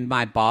 Yeah, and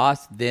my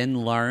boss then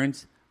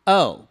learns,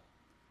 oh,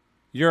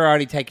 you're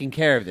already taking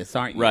care of this,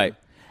 aren't you? Right.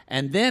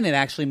 And then it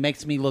actually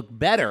makes me look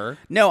better.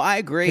 No, I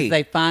agree. Because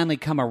they finally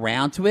come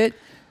around to it.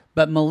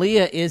 But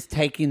Malia is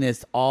taking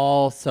this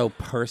all so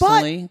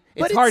personally.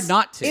 But it's hard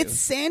not to. It's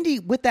Sandy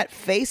with that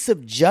face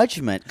of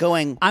judgment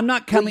going, I'm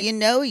not coming. Well, you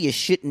know, you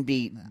shouldn't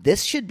be.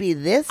 This should be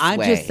this way.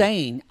 I'm just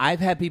saying, I've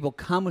had people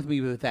come with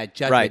me with that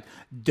judgment. Right.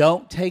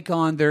 Don't take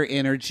on their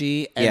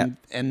energy. And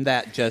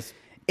that just.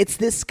 It's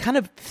this kind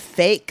of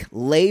fake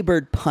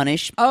labored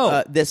punish.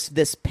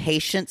 This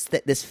patience,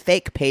 this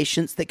fake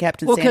patience that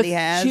Captain Sandy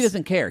has. She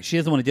doesn't care. She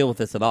doesn't want to deal with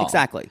this at all.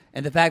 Exactly.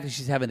 And the fact that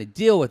she's having to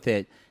deal with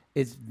it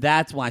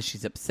that's why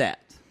she's upset.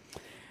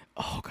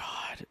 Oh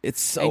God,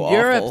 it's so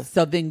awful.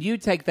 So then you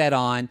take that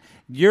on.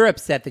 You're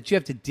upset that you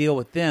have to deal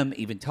with them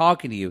even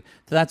talking to you.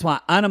 So that's why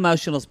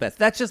unemotional is best.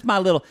 That's just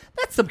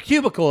that's some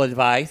cubicle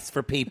advice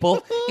for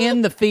people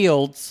in the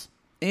fields,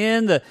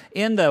 in the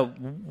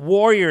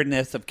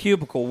warriorness of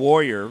cubicle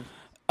warrior.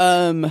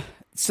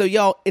 So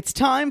y'all, it's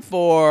time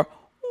for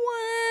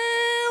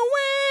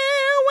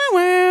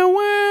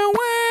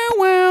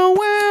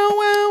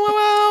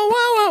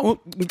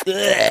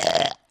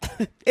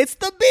it's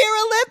the Beer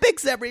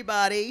Olympics,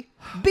 everybody.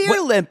 Beer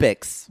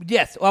Olympics.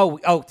 Yes.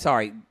 Oh,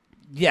 sorry.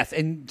 Yes,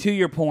 and to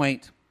your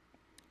point,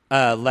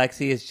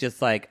 Lexi is just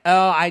like,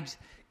 I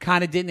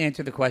kind of didn't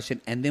answer the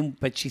question, and then,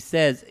 but she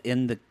says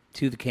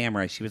to the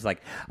camera, she was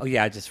like, oh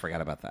yeah, I just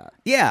forgot about that.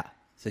 Yeah.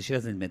 So she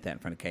doesn't admit that in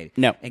front of Katie.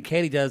 No. And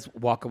Katie does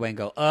walk away and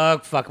go, oh,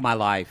 fuck my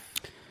life.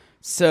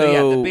 So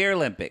yeah, the Beer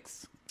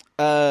Olympics.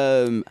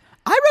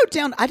 I wrote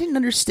down, I didn't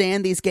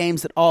understand these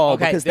games at all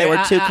because they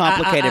were too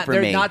complicated for me.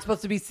 They're not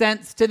supposed to be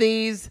sense to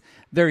these.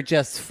 They're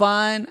just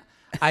fun.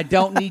 I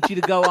don't need you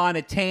to go on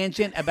a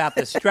tangent about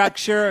the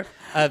structure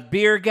of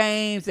beer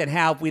games and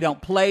how if we don't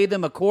play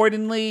them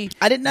accordingly.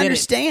 I didn't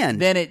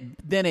understand. Then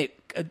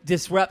it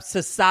disrupts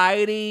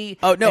society.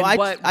 Oh, no,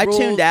 I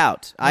tuned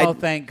out.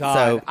 Thank God.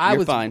 So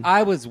you're fine.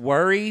 I was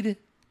worried.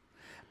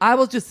 I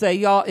will just say,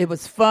 y'all, it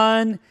was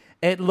fun.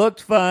 It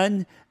looked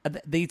fun.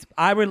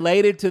 I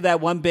related to that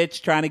one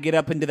bitch trying to get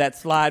up into that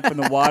slide from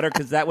the water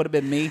because that would have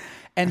been me.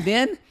 And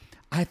then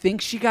I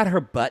think she got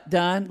her butt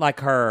done,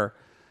 like her.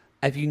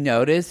 Have you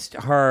noticed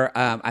her?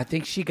 I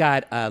think she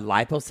got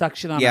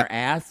liposuction on her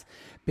ass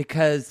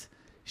because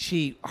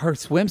her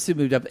swimsuit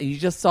moved up, and you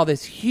just saw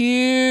this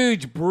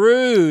huge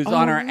bruise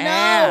on her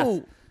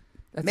ass.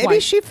 Maybe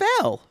she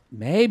fell.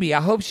 Maybe.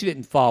 I hope she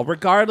didn't fall.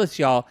 Regardless,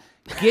 y'all,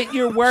 get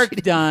your work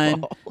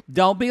done.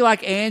 Don't be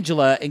like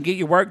Angela and get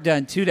your work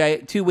done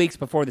 2 weeks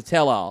before the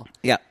tell-all.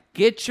 Yeah.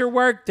 Get your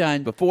work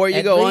done before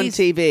you go on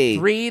TV.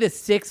 3 to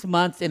 6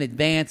 months in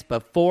advance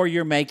before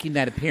you're making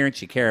that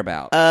appearance you care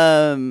about.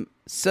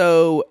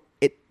 So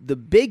the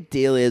big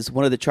deal is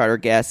one of the charter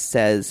guests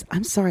says,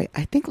 I'm sorry,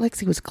 I think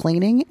Lexi was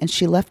cleaning and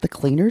she left the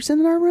cleaners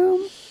in our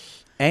room.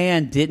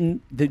 And she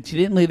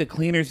didn't leave the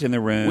cleaners in the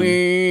room.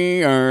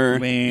 We are.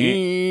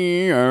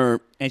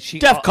 And she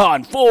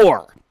DEFCON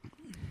 4.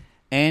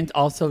 And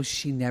also,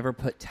 she never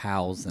put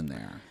towels in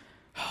there.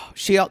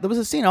 There was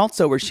a scene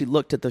also where she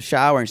looked at the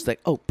shower and she's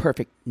like, "Oh,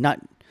 perfect,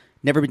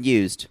 never been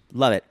used.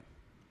 Love it."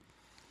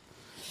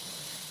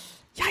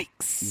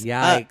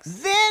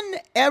 Yikes! Then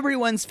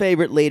everyone's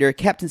favorite leader,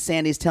 Captain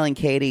Sandy's telling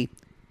Katie,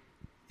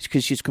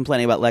 because she's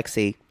complaining about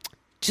Lexi,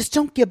 just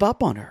don't give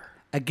up on her.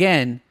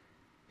 Again,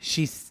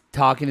 she's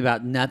talking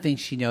about nothing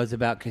she knows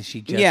about because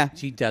she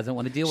doesn't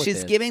want to deal with it.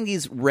 She's giving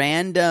these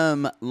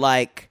random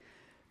like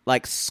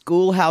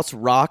Schoolhouse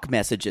Rock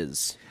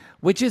messages.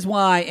 Which is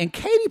why, and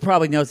Katie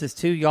probably knows this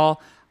too,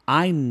 y'all,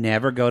 I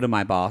never go to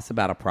my boss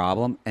about a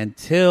problem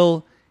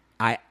until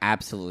I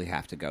absolutely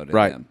have to go to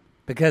him.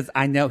 Because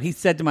I know, he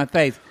said to my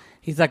face,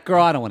 he's like,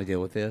 girl, I don't want to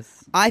deal with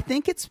this. I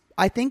think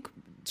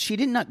she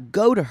did not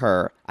go to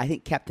her. I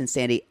think Captain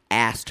Sandy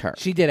asked her.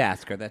 She did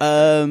ask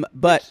her.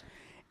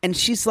 And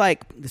she's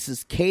like, this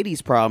is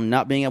Katie's problem,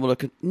 not being able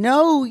to...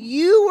 No,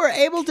 you were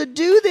able to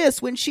do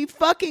this when she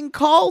fucking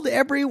called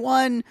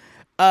everyone...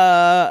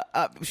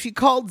 she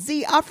called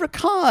Z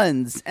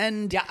Afrikaans,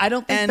 and I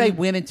don't think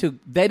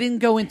they didn't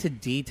go into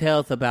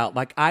details about,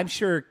 like, I'm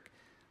sure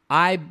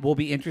I will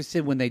be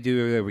interested when they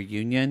do a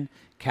reunion,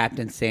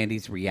 Captain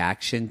Sandy's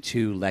reaction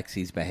to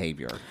Lexi's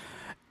behavior.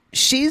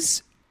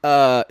 She's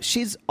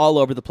all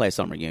over the place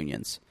on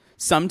reunions.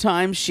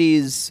 Sometimes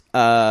she's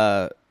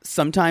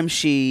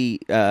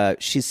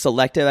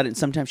selective at it, and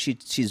sometimes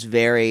she's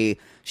very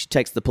She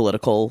takes the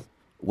political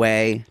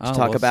way to Oh,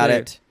 talk we'll about see.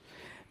 it.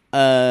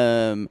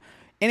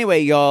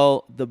 Anyway,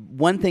 y'all, the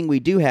one thing we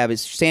do have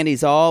is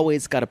Sandy's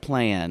always got a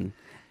plan.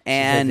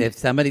 And Because if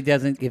somebody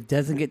doesn't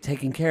get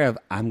taken care of,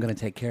 I'm going to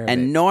take care of it.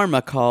 And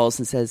Norma calls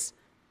and says,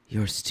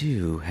 "Your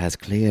stew has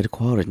cleared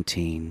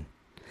quarantine.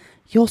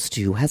 Your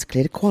stew has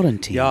cleared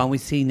quarantine." Y'all, and we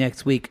see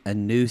next week a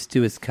new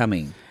stew is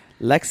coming.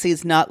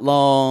 Lexi's not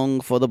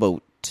long for the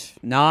boat.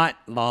 Not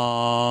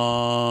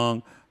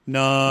long.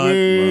 Not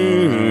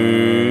long.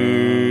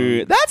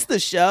 That's the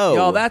show.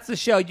 Y'all, that's the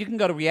show. You can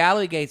go to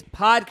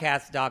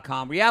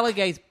realitygatespodcast.com. Reality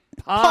Gates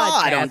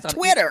Pod Podcast on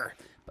Twitter.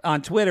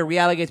 On Twitter,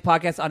 Reality Gates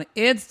Podcast on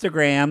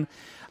Instagram.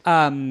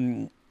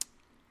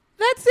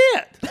 That's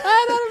it.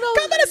 I don't know.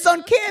 Come at us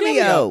on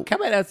Cameo.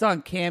 Come at us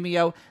on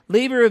Cameo.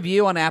 Leave a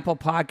review on Apple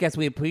Podcasts.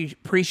 We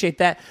appreciate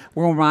that.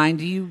 We'll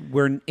remind you,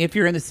 if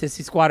you're in the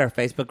Sissy Squad, our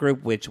Facebook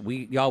group, which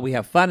we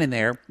have fun in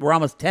there. We're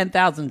almost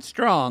 10,000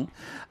 strong.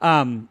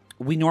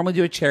 We normally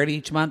do a charity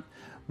each month.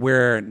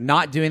 We're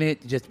not doing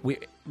it. Just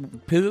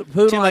Poodle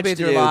much Babies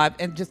to Are do. Alive,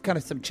 and just kind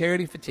of some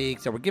charity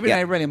fatigue. So we're giving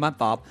everybody a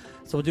month off.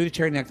 So we'll do the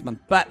charity next month.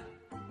 But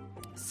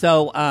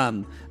still,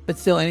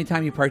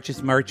 anytime you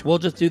purchase merch, we'll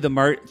just do the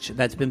merch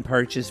that's been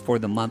purchased for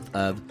the month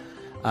of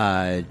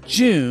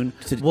June.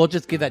 We'll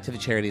just give that to the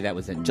charity that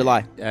was in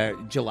July.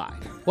 July.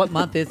 What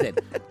month is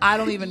it? I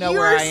don't even know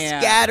You're where I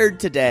am. scattered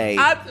today.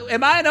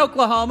 Am I in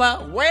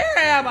Oklahoma? Where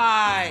am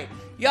I?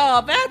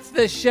 Y'all, that's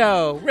the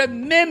show.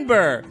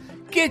 Remember,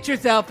 get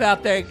yourself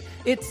out there.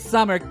 It's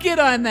summer. Get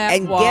on that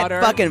and water.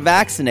 get fucking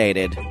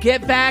vaccinated.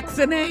 Get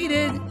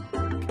vaccinated.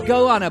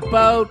 Go on a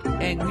boat.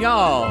 And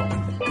y'all,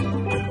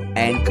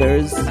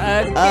 Anchors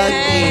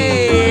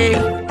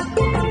okay.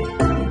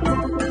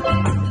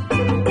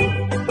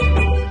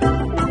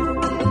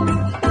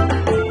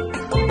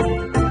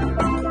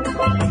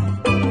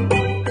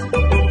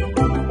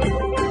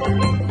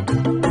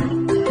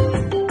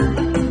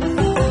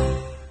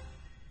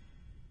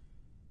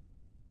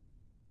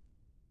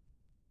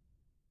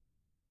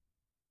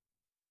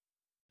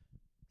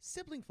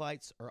 Sibling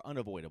fights are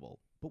unavoidable,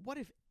 but what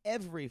if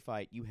every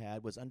fight you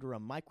had was under a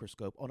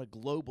microscope on a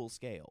global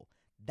scale?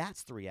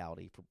 That's the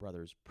reality for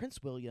brothers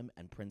Prince William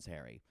and Prince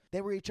Harry.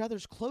 They were each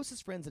other's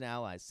closest friends and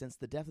allies since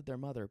the death of their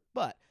mother,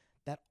 but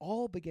that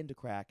all began to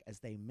crack as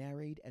they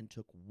married and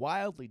took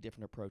wildly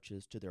different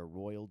approaches to their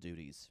royal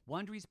duties.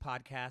 Wondery's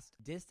podcast,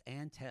 Dis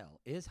and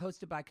Tell, is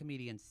hosted by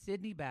comedians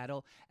Sydney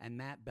Battle and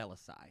Matt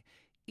Belisai.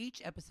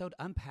 Each episode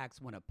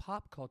unpacks one of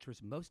pop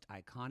culture's most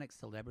iconic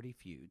celebrity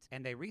feuds,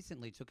 and they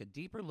recently took a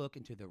deeper look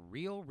into the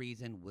real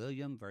reason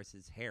William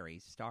versus Harry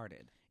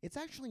started. It's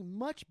actually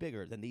much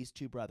bigger than these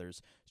two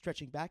brothers,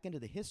 stretching back into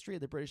the history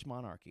of the British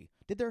monarchy.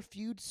 Did their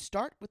feud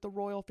start with the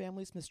royal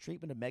family's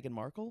mistreatment of Meghan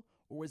Markle,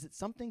 or was it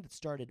something that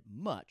started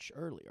much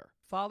earlier?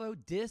 Follow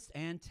Dis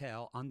and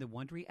Tell on the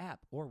Wondery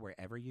app or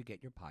wherever you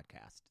get your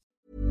podcasts.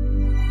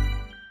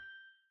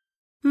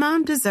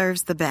 Mom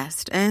deserves the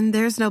best, and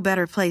there's no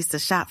better place to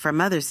shop for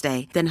Mother's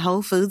Day than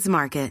Whole Foods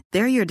Market.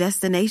 They're your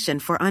destination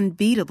for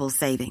unbeatable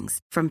savings,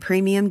 from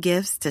premium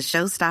gifts to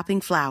show-stopping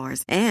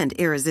flowers and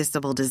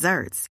irresistible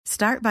desserts.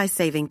 Start by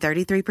saving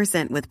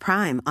 33% with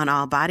Prime on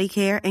all body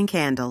care and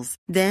candles.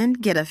 Then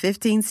get a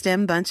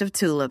 15-stem bunch of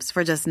tulips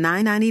for just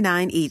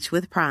 $9.99 each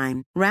with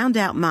Prime. Round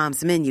out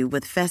Mom's menu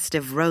with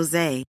festive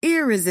rosé,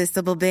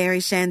 irresistible berry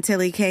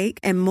chantilly cake,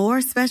 and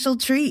more special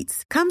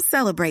treats. Come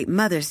celebrate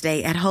Mother's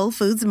Day at Whole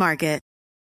Foods Market.